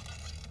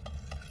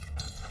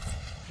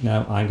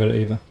 No, I ain't got it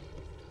either.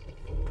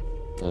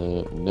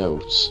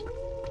 Notes.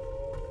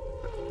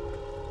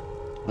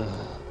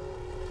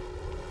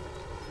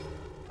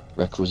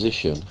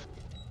 Requisition.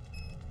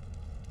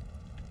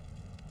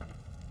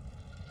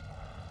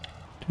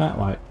 Can't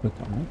wait. Look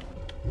at me.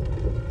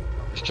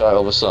 Just try it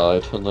over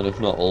side, and then if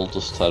not, we'll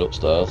just head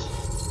upstairs.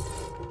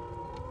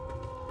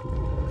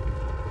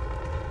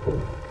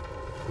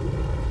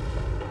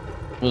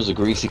 There's a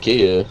greasy key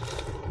here.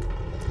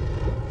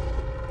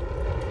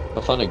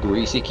 I found a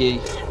greasy key.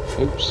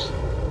 Oops.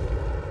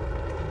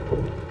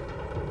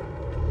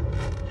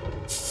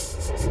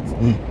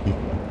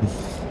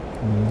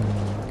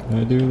 Can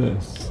I do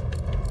this?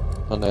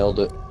 I nailed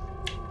it.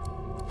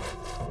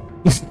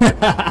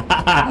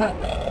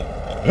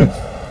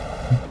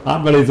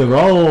 I'm ready to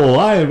roll.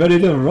 I am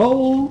ready to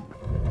roll.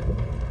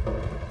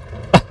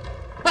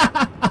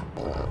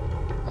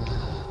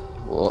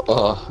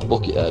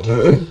 Buckethead.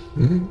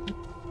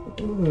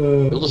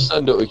 You'll just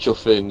end up with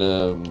chuffing,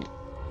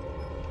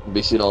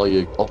 missing all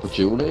your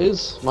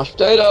opportunities. Mashed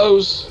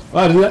potatoes!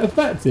 Oh, does that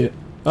affect it?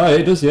 Oh,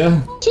 it does,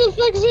 yeah. It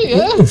affects it,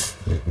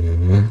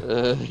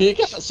 yeah. You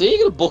can't see, you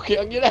got a bucket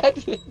on your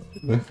head.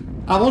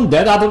 I'm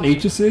undead, I don't need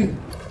to see.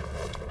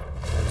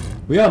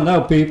 We all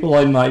know people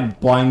in like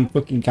blind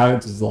fucking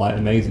characters are like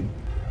amazing.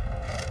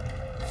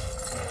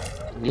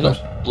 You're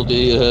not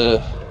bloody,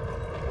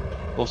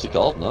 what's he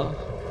called now?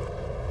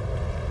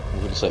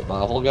 I'm gonna say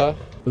Marvel guy.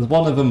 There's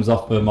one of them's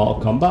off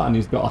Mortal Kombat and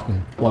he's got like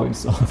a floating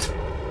sword.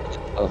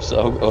 I'm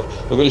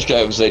gonna just go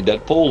out and say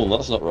Deadpool, and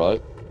that's not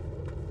right.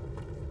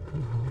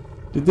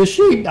 Did the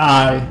sheep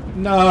die?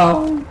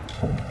 No.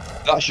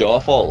 That's your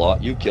fault,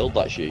 like, you killed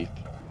that sheep.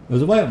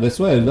 There's a way up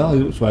this way as well.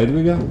 Which way do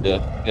we go?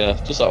 Yeah,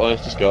 just that way,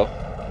 just go.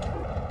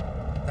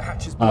 The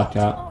hatch is blocked.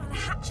 blocked. Oh, the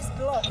hatch is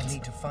blocked.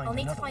 I'll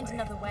need to find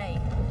another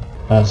way.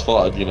 I just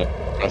thought I'd, you know,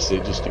 press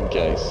it just in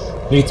case.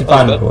 Need to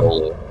find a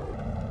way.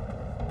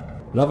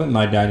 But I think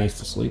my dad needs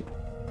to sleep.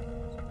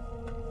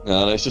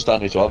 No, it's just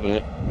handy to have, isn't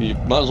it? You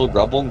might as well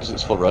grab one because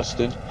it's for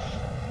resting.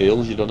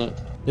 Heals, you done it.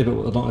 Yeah, but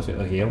I don't know if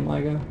it'll heal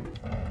my guy.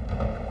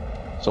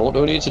 So what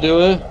do we need to do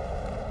here?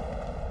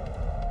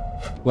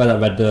 Where that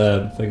red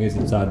thing is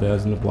inside there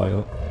is enough way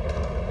up.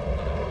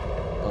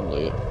 I'm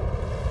late.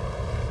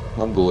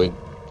 I'm going.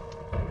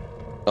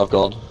 I've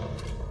gone.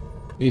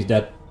 He's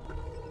dead.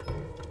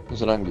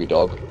 There's an angry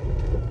dog.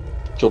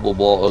 Troubled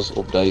waters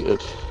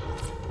updated.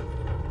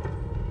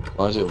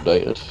 Why is it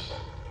updated?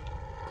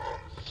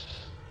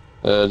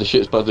 The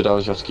shit's badly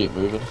damaged, you have to keep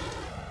moving.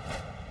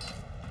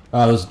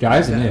 Oh, there's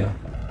guys in here.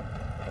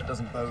 That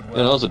doesn't bode well.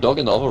 Yeah, there's a dog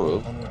in the other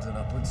room. Onwards and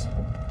upwards.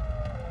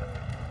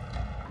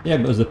 Yeah,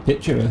 but there's a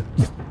picture of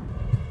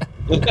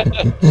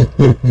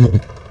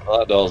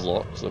That door's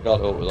locked, so I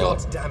can't open that.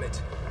 God damn it.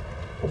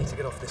 I need to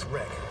get off this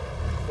wreck.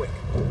 Quick.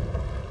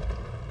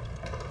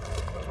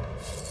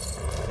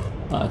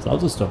 Oh, there's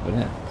lots of stuff in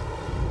here.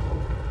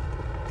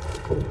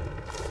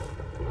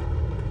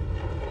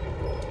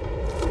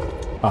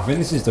 I think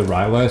this is the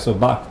right way, so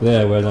back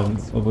there where the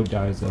other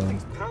guys are.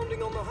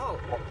 Pounding on the hull.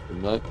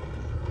 No.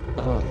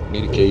 Oh,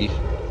 need a key.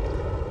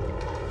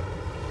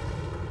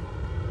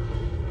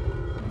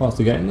 What's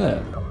to get in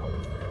there?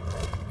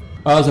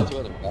 Oh,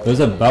 there's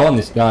a bow on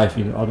this guy. If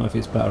you, I don't know if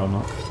it's better or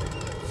not.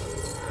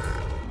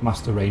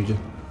 Master Ranger,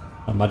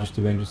 or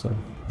Majesty Ranger, sorry.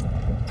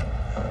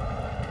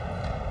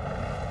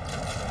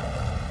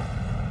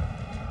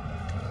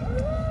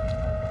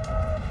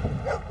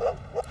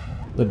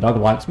 The dog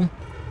likes me.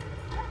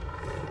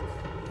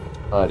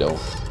 I don't.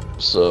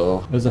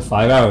 So. There's a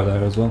fire arrow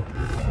there as well.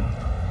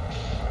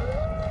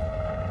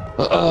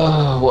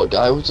 What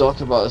guy are we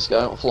talking about? This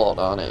guy on the floor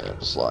down here,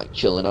 just like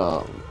chilling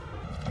out.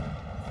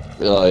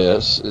 Oh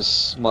yes,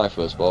 it's my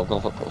first bow. I've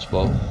gone for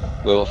crossbow.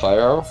 We have a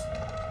fire arrow?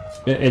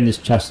 In this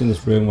chest in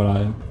this room where I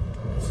am.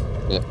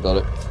 Yep, got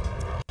it.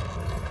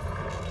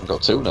 I've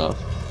got two now.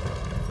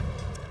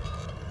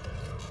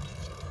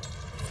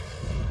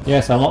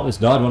 Yes, I unlocked this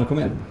door. Do you want to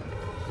come in?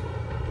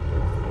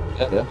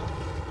 Yeah.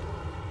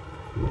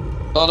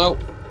 Oh no!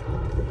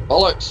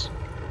 Bollocks!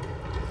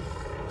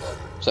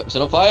 Set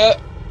me on fire!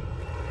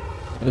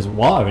 There's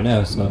water in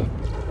there, so.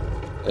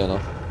 Yeah,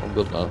 no, I'm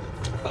good now.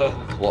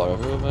 There's water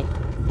everywhere, mate.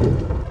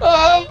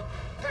 Ah!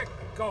 Thank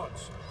the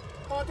gods.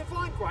 My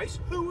divine grace,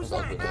 who was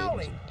that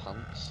howling?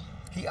 Pants.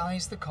 He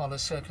eyes the collar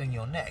circling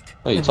your neck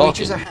Are you and talking?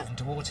 reaches a hand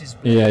towards his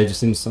back. Yeah, he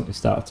just instantly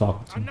started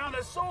talking to me.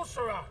 Another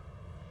sorcerer.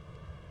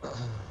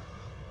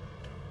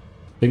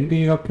 Finger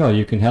your collar.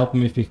 You can help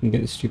him if you can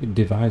get this stupid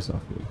device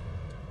off you.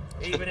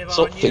 Even if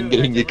Stop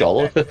fingering your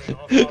collar.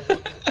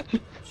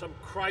 Some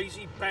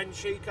crazy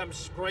banshee comes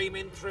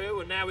screaming through,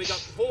 and now we got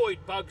void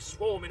bugs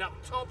swarming up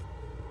top.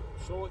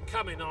 Saw it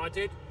coming, I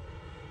did.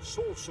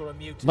 Sorcerer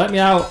mutant. Let me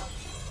out.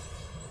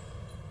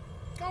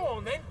 Go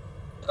on then.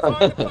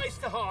 Find a place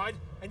to hide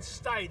and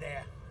stay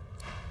there.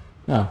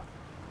 Oh.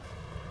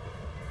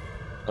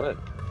 Alright.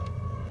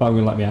 Thought you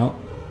were gonna let me out.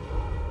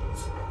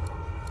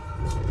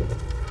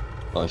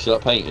 Oh, you see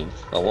that painting?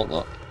 I want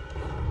that.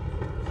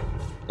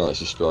 No, it's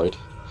destroyed.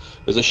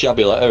 There's a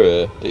shabby letter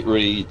here. It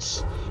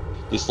reads,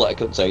 "This letter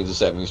contains a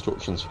set of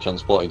instructions for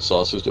transporting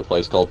sorcerers to a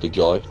place called the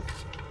Joy."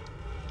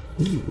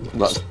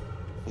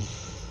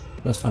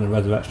 Let's find a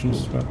resurrection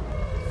spell.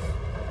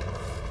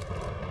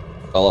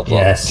 I'll have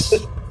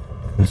that.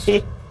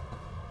 Yes.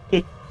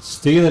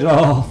 Steal it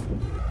all.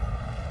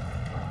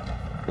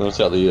 I'm gonna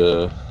take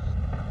the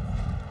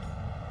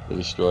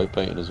destroyed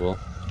painting as well.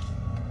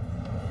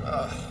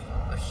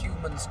 The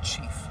human's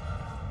chief,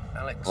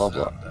 Love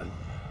Alexander. that.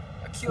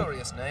 A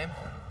curious name,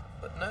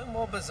 but no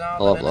more bizarre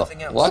Love than that.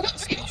 anything else What? the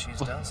species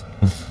does.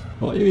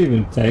 What are you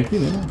even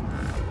taking in?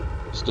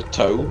 Just a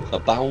toe, a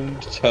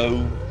bound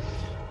toe.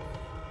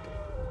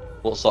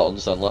 What's that on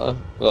the send letter?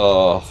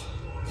 Oh,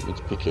 I need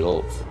to pick it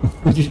up.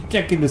 Just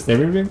checking the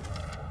steering room.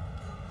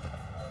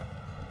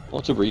 I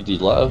want to read the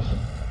letter.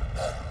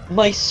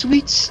 My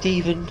sweet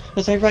Stephen,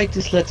 as I write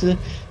this letter,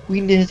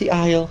 we near the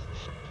Isle.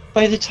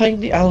 By the time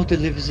the owl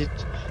delivers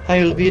it,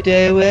 I will be a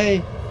day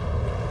away.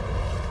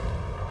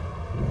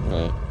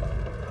 Right.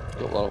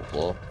 Got that on the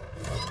floor.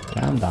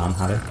 Calm down,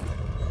 Harry.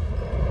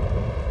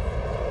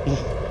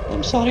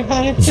 I'm sorry,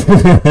 Harry.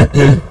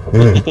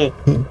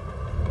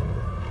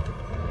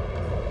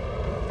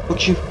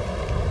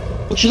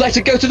 Would you like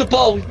to go to the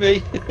ball with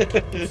me?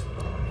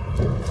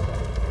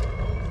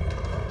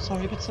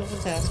 Sorry, but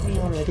someone's asked me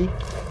already.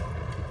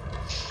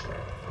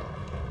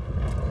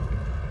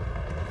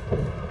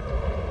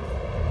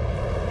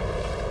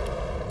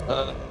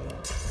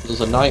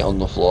 There's a knight on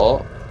the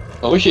floor.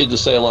 I wish you'd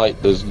just say like,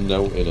 there's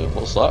no in it.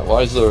 What's that?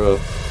 Why is there a...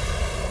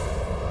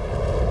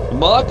 The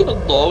market on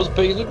the law was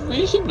painted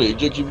recently,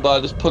 judging by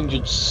this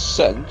pungent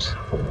scent.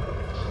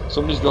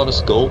 Somebody's got a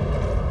skull.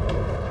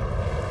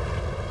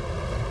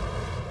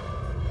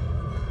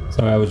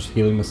 Sorry, I was just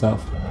healing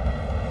myself.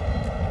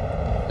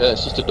 Yeah,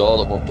 it's just a door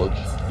that won't budge.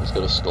 It's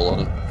got a skull on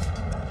it.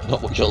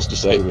 Not much else to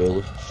say,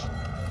 really.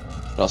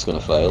 That's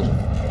gonna fail.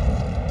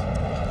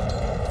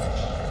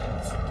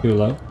 Too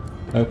low.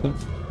 Open.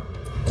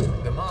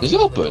 Is it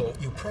open?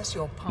 You press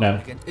your palm No.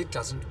 against it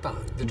doesn't bud.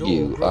 The door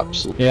You grows.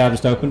 absolutely. Yeah, I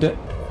just opened it.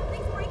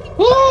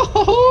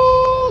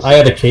 I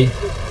had a key.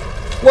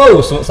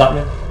 Whoa, so what's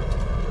happening?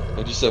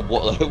 I just said,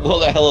 what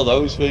the hell are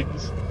those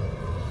things?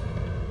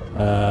 What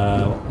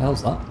the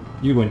hell's that?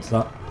 You went to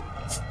that.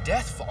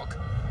 Death fog?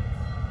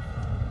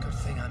 Good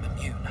thing I'm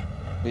immune.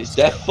 It's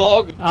death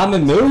fog? I'm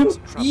immune?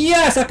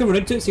 Yes, I can run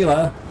into it. See you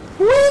later.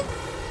 Woo!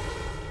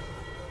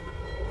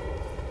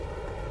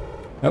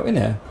 Oh, in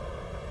here.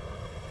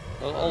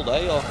 All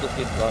day, or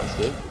fucking that's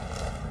it.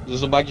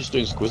 There's a Magister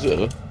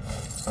Inquisitor.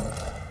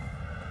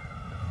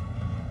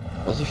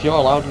 As if you're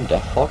allowed in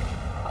death fog.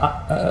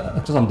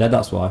 Because I'm dead,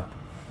 that's why.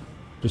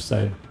 Just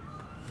saying.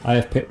 I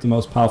have picked the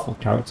most powerful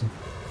character.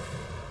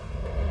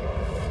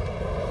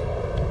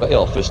 Bet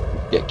your fist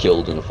get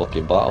killed in a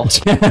fucking battle.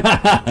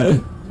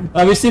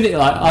 Have you seen it?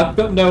 Like, I've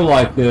got no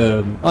like.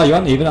 Oh, you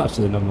hadn't even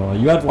actually no more.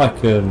 You had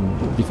like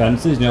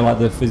defenses, you know, like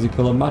the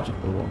physical and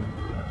magical one.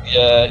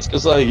 Yeah, it's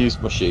because I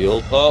used my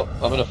shield. Oh,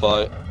 I'm in a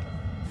fight.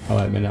 Oh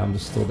wait a minute, I'm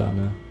just still down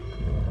there.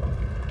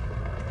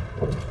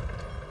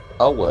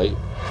 I'll wait.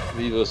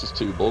 Me versus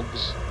two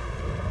bugs.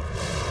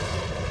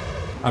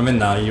 I'm in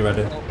now. Are you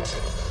ready?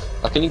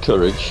 I can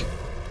encourage.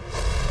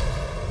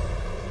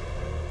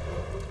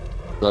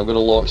 I'm gonna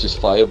launch this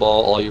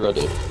fireball. Are you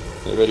ready?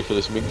 Are you ready for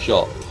this mink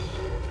shot?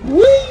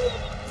 Woo!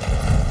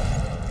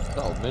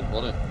 That was mint,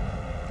 wasn't it?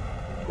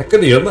 I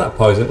could have done that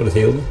poison. It would have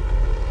healed me.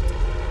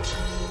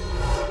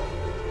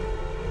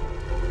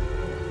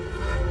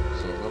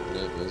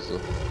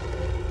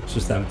 It's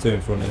just them two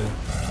in front of you.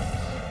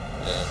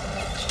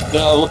 Yeah.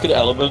 No, I look at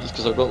elements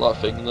because I've got that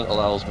thing that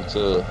allows me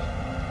to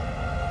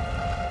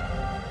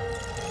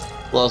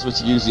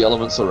use the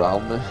elements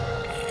around me.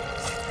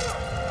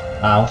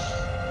 Ow.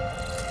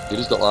 He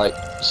just got like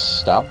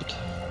stabbed.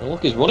 Oh,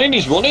 look, he's running,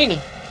 he's running!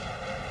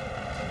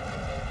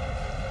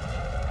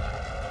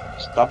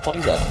 Stabbed on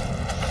his head.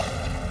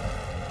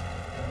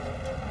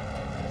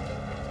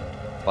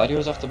 Why do you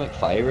always have to make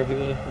fire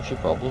everywhere? What's your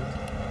problem?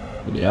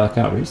 Yeah, I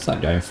can't reach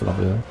that guy in front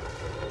of you.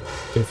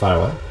 Too far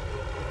away.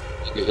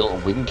 You get your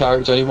little wing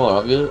character anymore,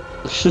 have you?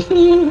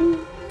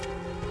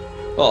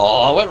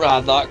 Oh, I went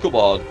round that, come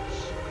on.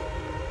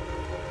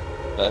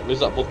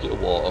 Where's that bucket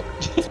of water?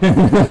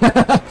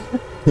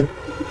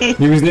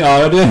 Using it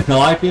already, I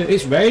like it.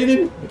 It's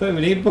raining, I don't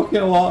even need a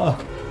bucket of water.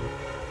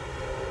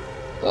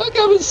 I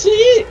can't see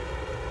it!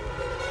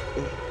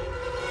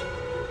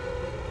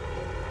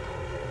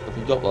 Have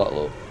you got that,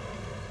 look?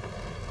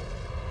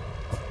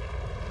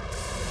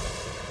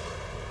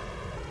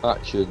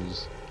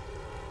 Actions.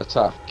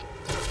 Attack.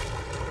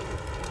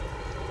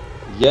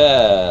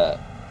 Yeah!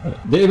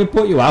 Did it even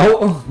put you out?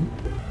 Oh,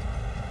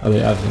 they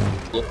have, yeah.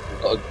 Look,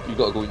 you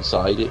gotta go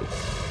inside it.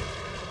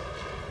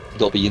 You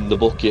gotta be in the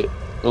bucket.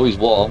 Oh, he's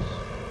warm.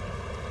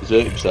 He's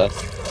hurt himself.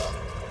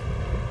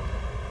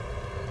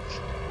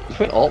 He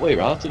went all the way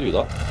around to do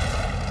that.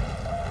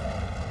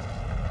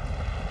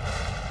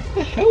 What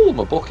the hell with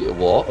my bucket of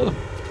water?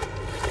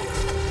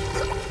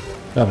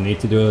 Don't need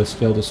to do a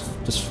skill, just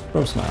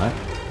throw some at it.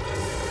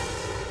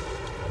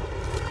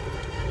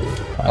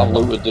 I've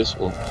looted this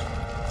one.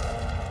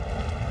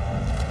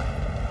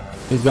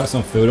 He's got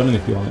some food on him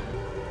if you want it.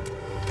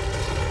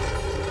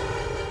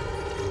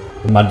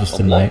 The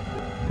Magister Knight.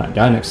 That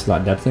guy next to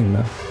that dead thing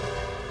though.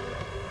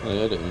 Oh,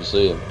 yeah, I didn't even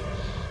see him.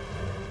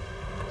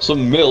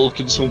 Some milk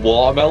and some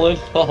watermelon.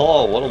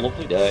 Oh, what a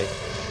lovely day.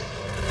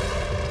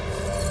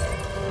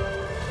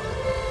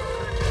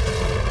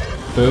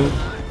 Boom.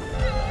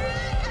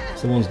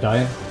 Someone's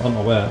dying. I don't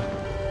know where.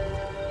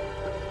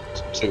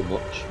 Too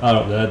much. Oh,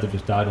 up there, they've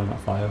just died on that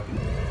fire.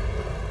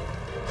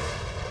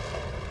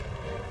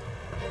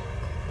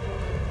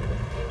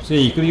 See,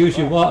 you could use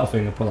your water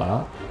thing and pull that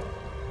out.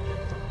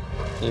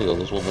 There you go,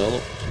 there's one there,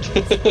 look.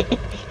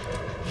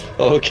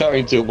 Oh, we're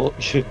carrying too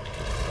much.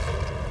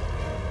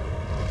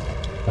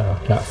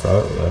 can't throw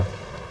it there.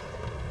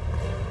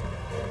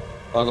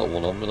 I got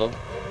one on me though.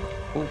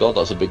 Oh god,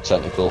 that's a big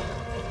tentacle.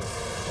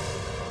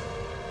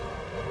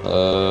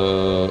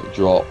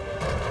 Drop.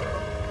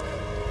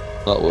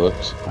 That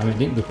works. I mean, it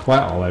didn't go quite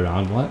all the way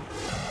around, like.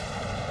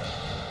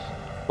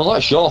 Well,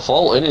 that's your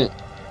fault, innit?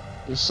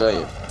 Just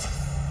saying.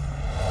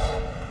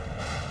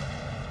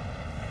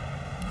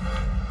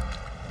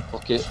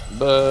 Fuck it.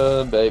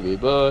 Burn, baby,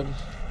 burn.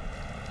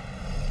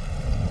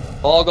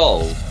 4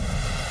 gold.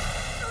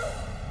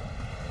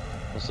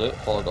 That's it,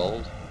 4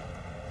 gold.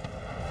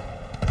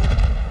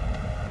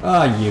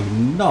 Ah, you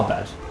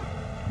knobhead.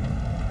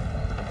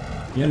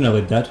 You're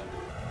nearly dead.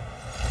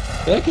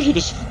 Yeah, because you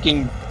just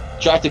fucking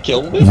tried to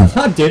kill me.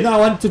 I didn't, I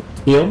went to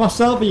heal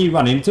myself and you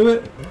ran into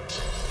it.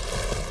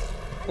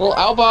 Well,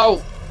 how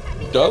about...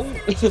 don't?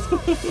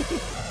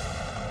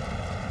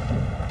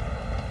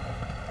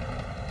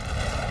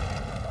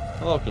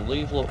 Oh, I can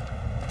leave, look.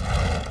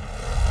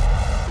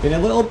 In a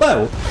little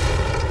boat?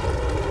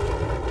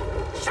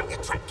 Shut your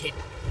trap, kid.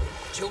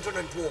 Children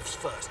and dwarfs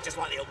first, just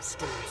like the old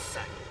stories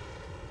say.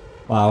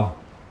 Wow.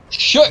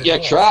 Shut your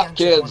trap,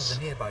 kids!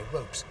 The nearby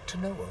ropes to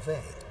no avail.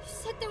 You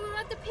said there were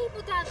other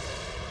people down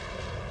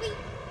there.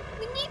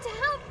 We need to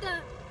help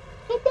them.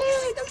 You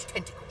see those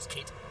tentacles,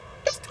 kid?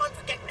 It's time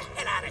for getting the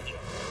hell out of here.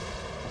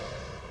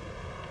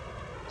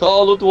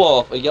 Call a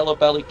dwarf a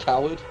yellow-bellied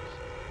coward.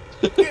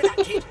 Hear that,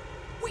 kid?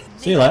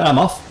 See you later, I'm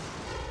off.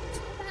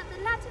 About the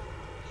ladder.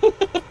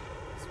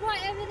 It's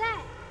right over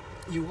there.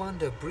 You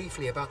wonder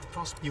briefly about the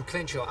prospect. You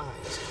clench your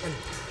eyes and...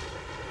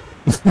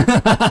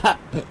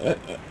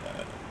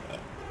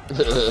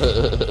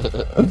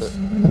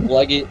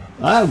 Leg it.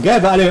 I don't care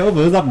about any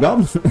others, I'm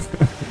gone.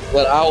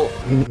 We're out.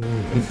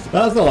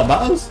 That's all that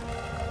matters.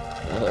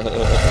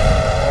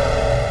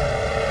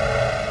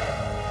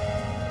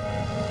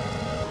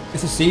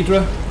 It's a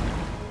Cedra.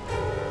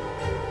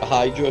 A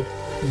Hydra.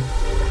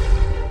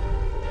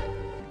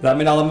 Does that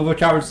mean all the other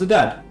characters are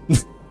dead?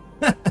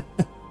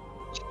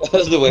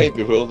 That's the way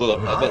we roll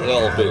them. I bet they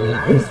all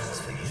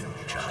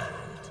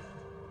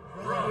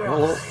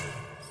do.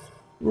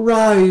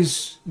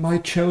 Rise, my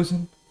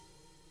chosen.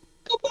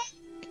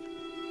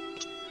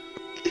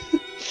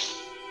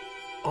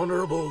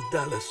 Honourable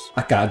Dallas.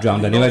 I can't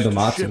drown anyway, don't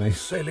matter to me.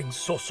 Sailing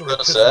sorcerer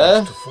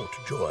Sir? to Fort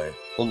Joy.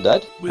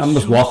 Undead? I'm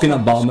just walking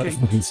at bottom of the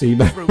fucking sea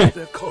bed.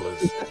 Their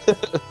collars.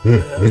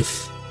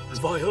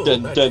 Vile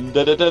Dun, magic.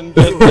 dun, dun, dun,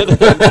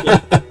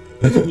 dun,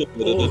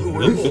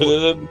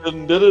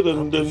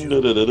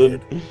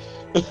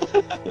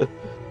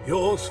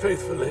 Yours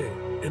faithfully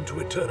into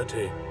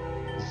eternity.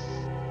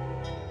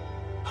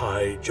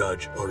 High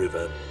Judge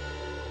Orivan.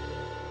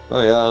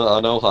 Oh yeah, I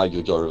know High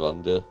Judge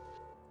Orivan, yeah.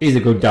 He's a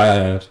good guy, I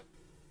heard.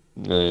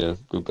 Yeah,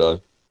 good guy.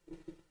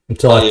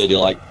 Until I heard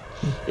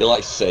he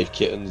likes to save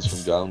kittens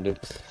from drowning.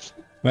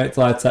 Wait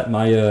till I take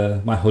my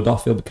my hood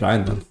off, he'll be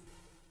crying then.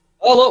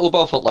 Oh look, we're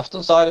both on left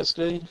hand side of the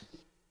screen.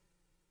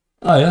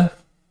 Oh yeah.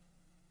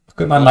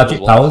 Look at my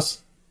magic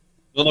powers.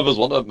 None of us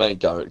want a main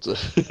character.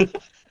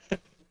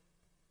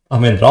 I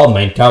mean, they're all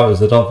main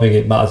characters, I don't think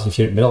it matters if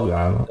you're in middle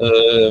guy.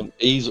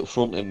 He's up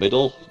front and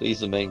middle, he's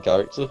the main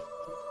character.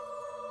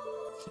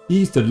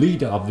 He's the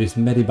leader of this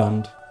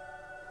mediband.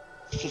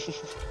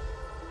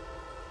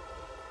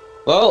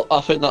 Well, I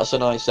think that's a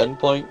nice end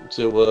point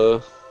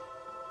to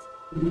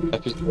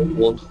episode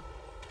 1.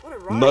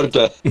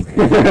 Murder.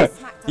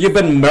 You've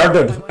been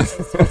murdered.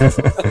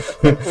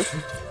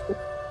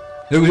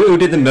 Who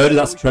did the murder?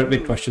 That's a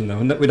big question though.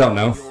 We don't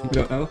know. We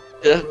don't know.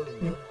 Yeah.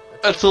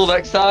 Until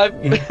next time.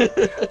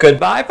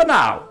 Goodbye for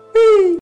now.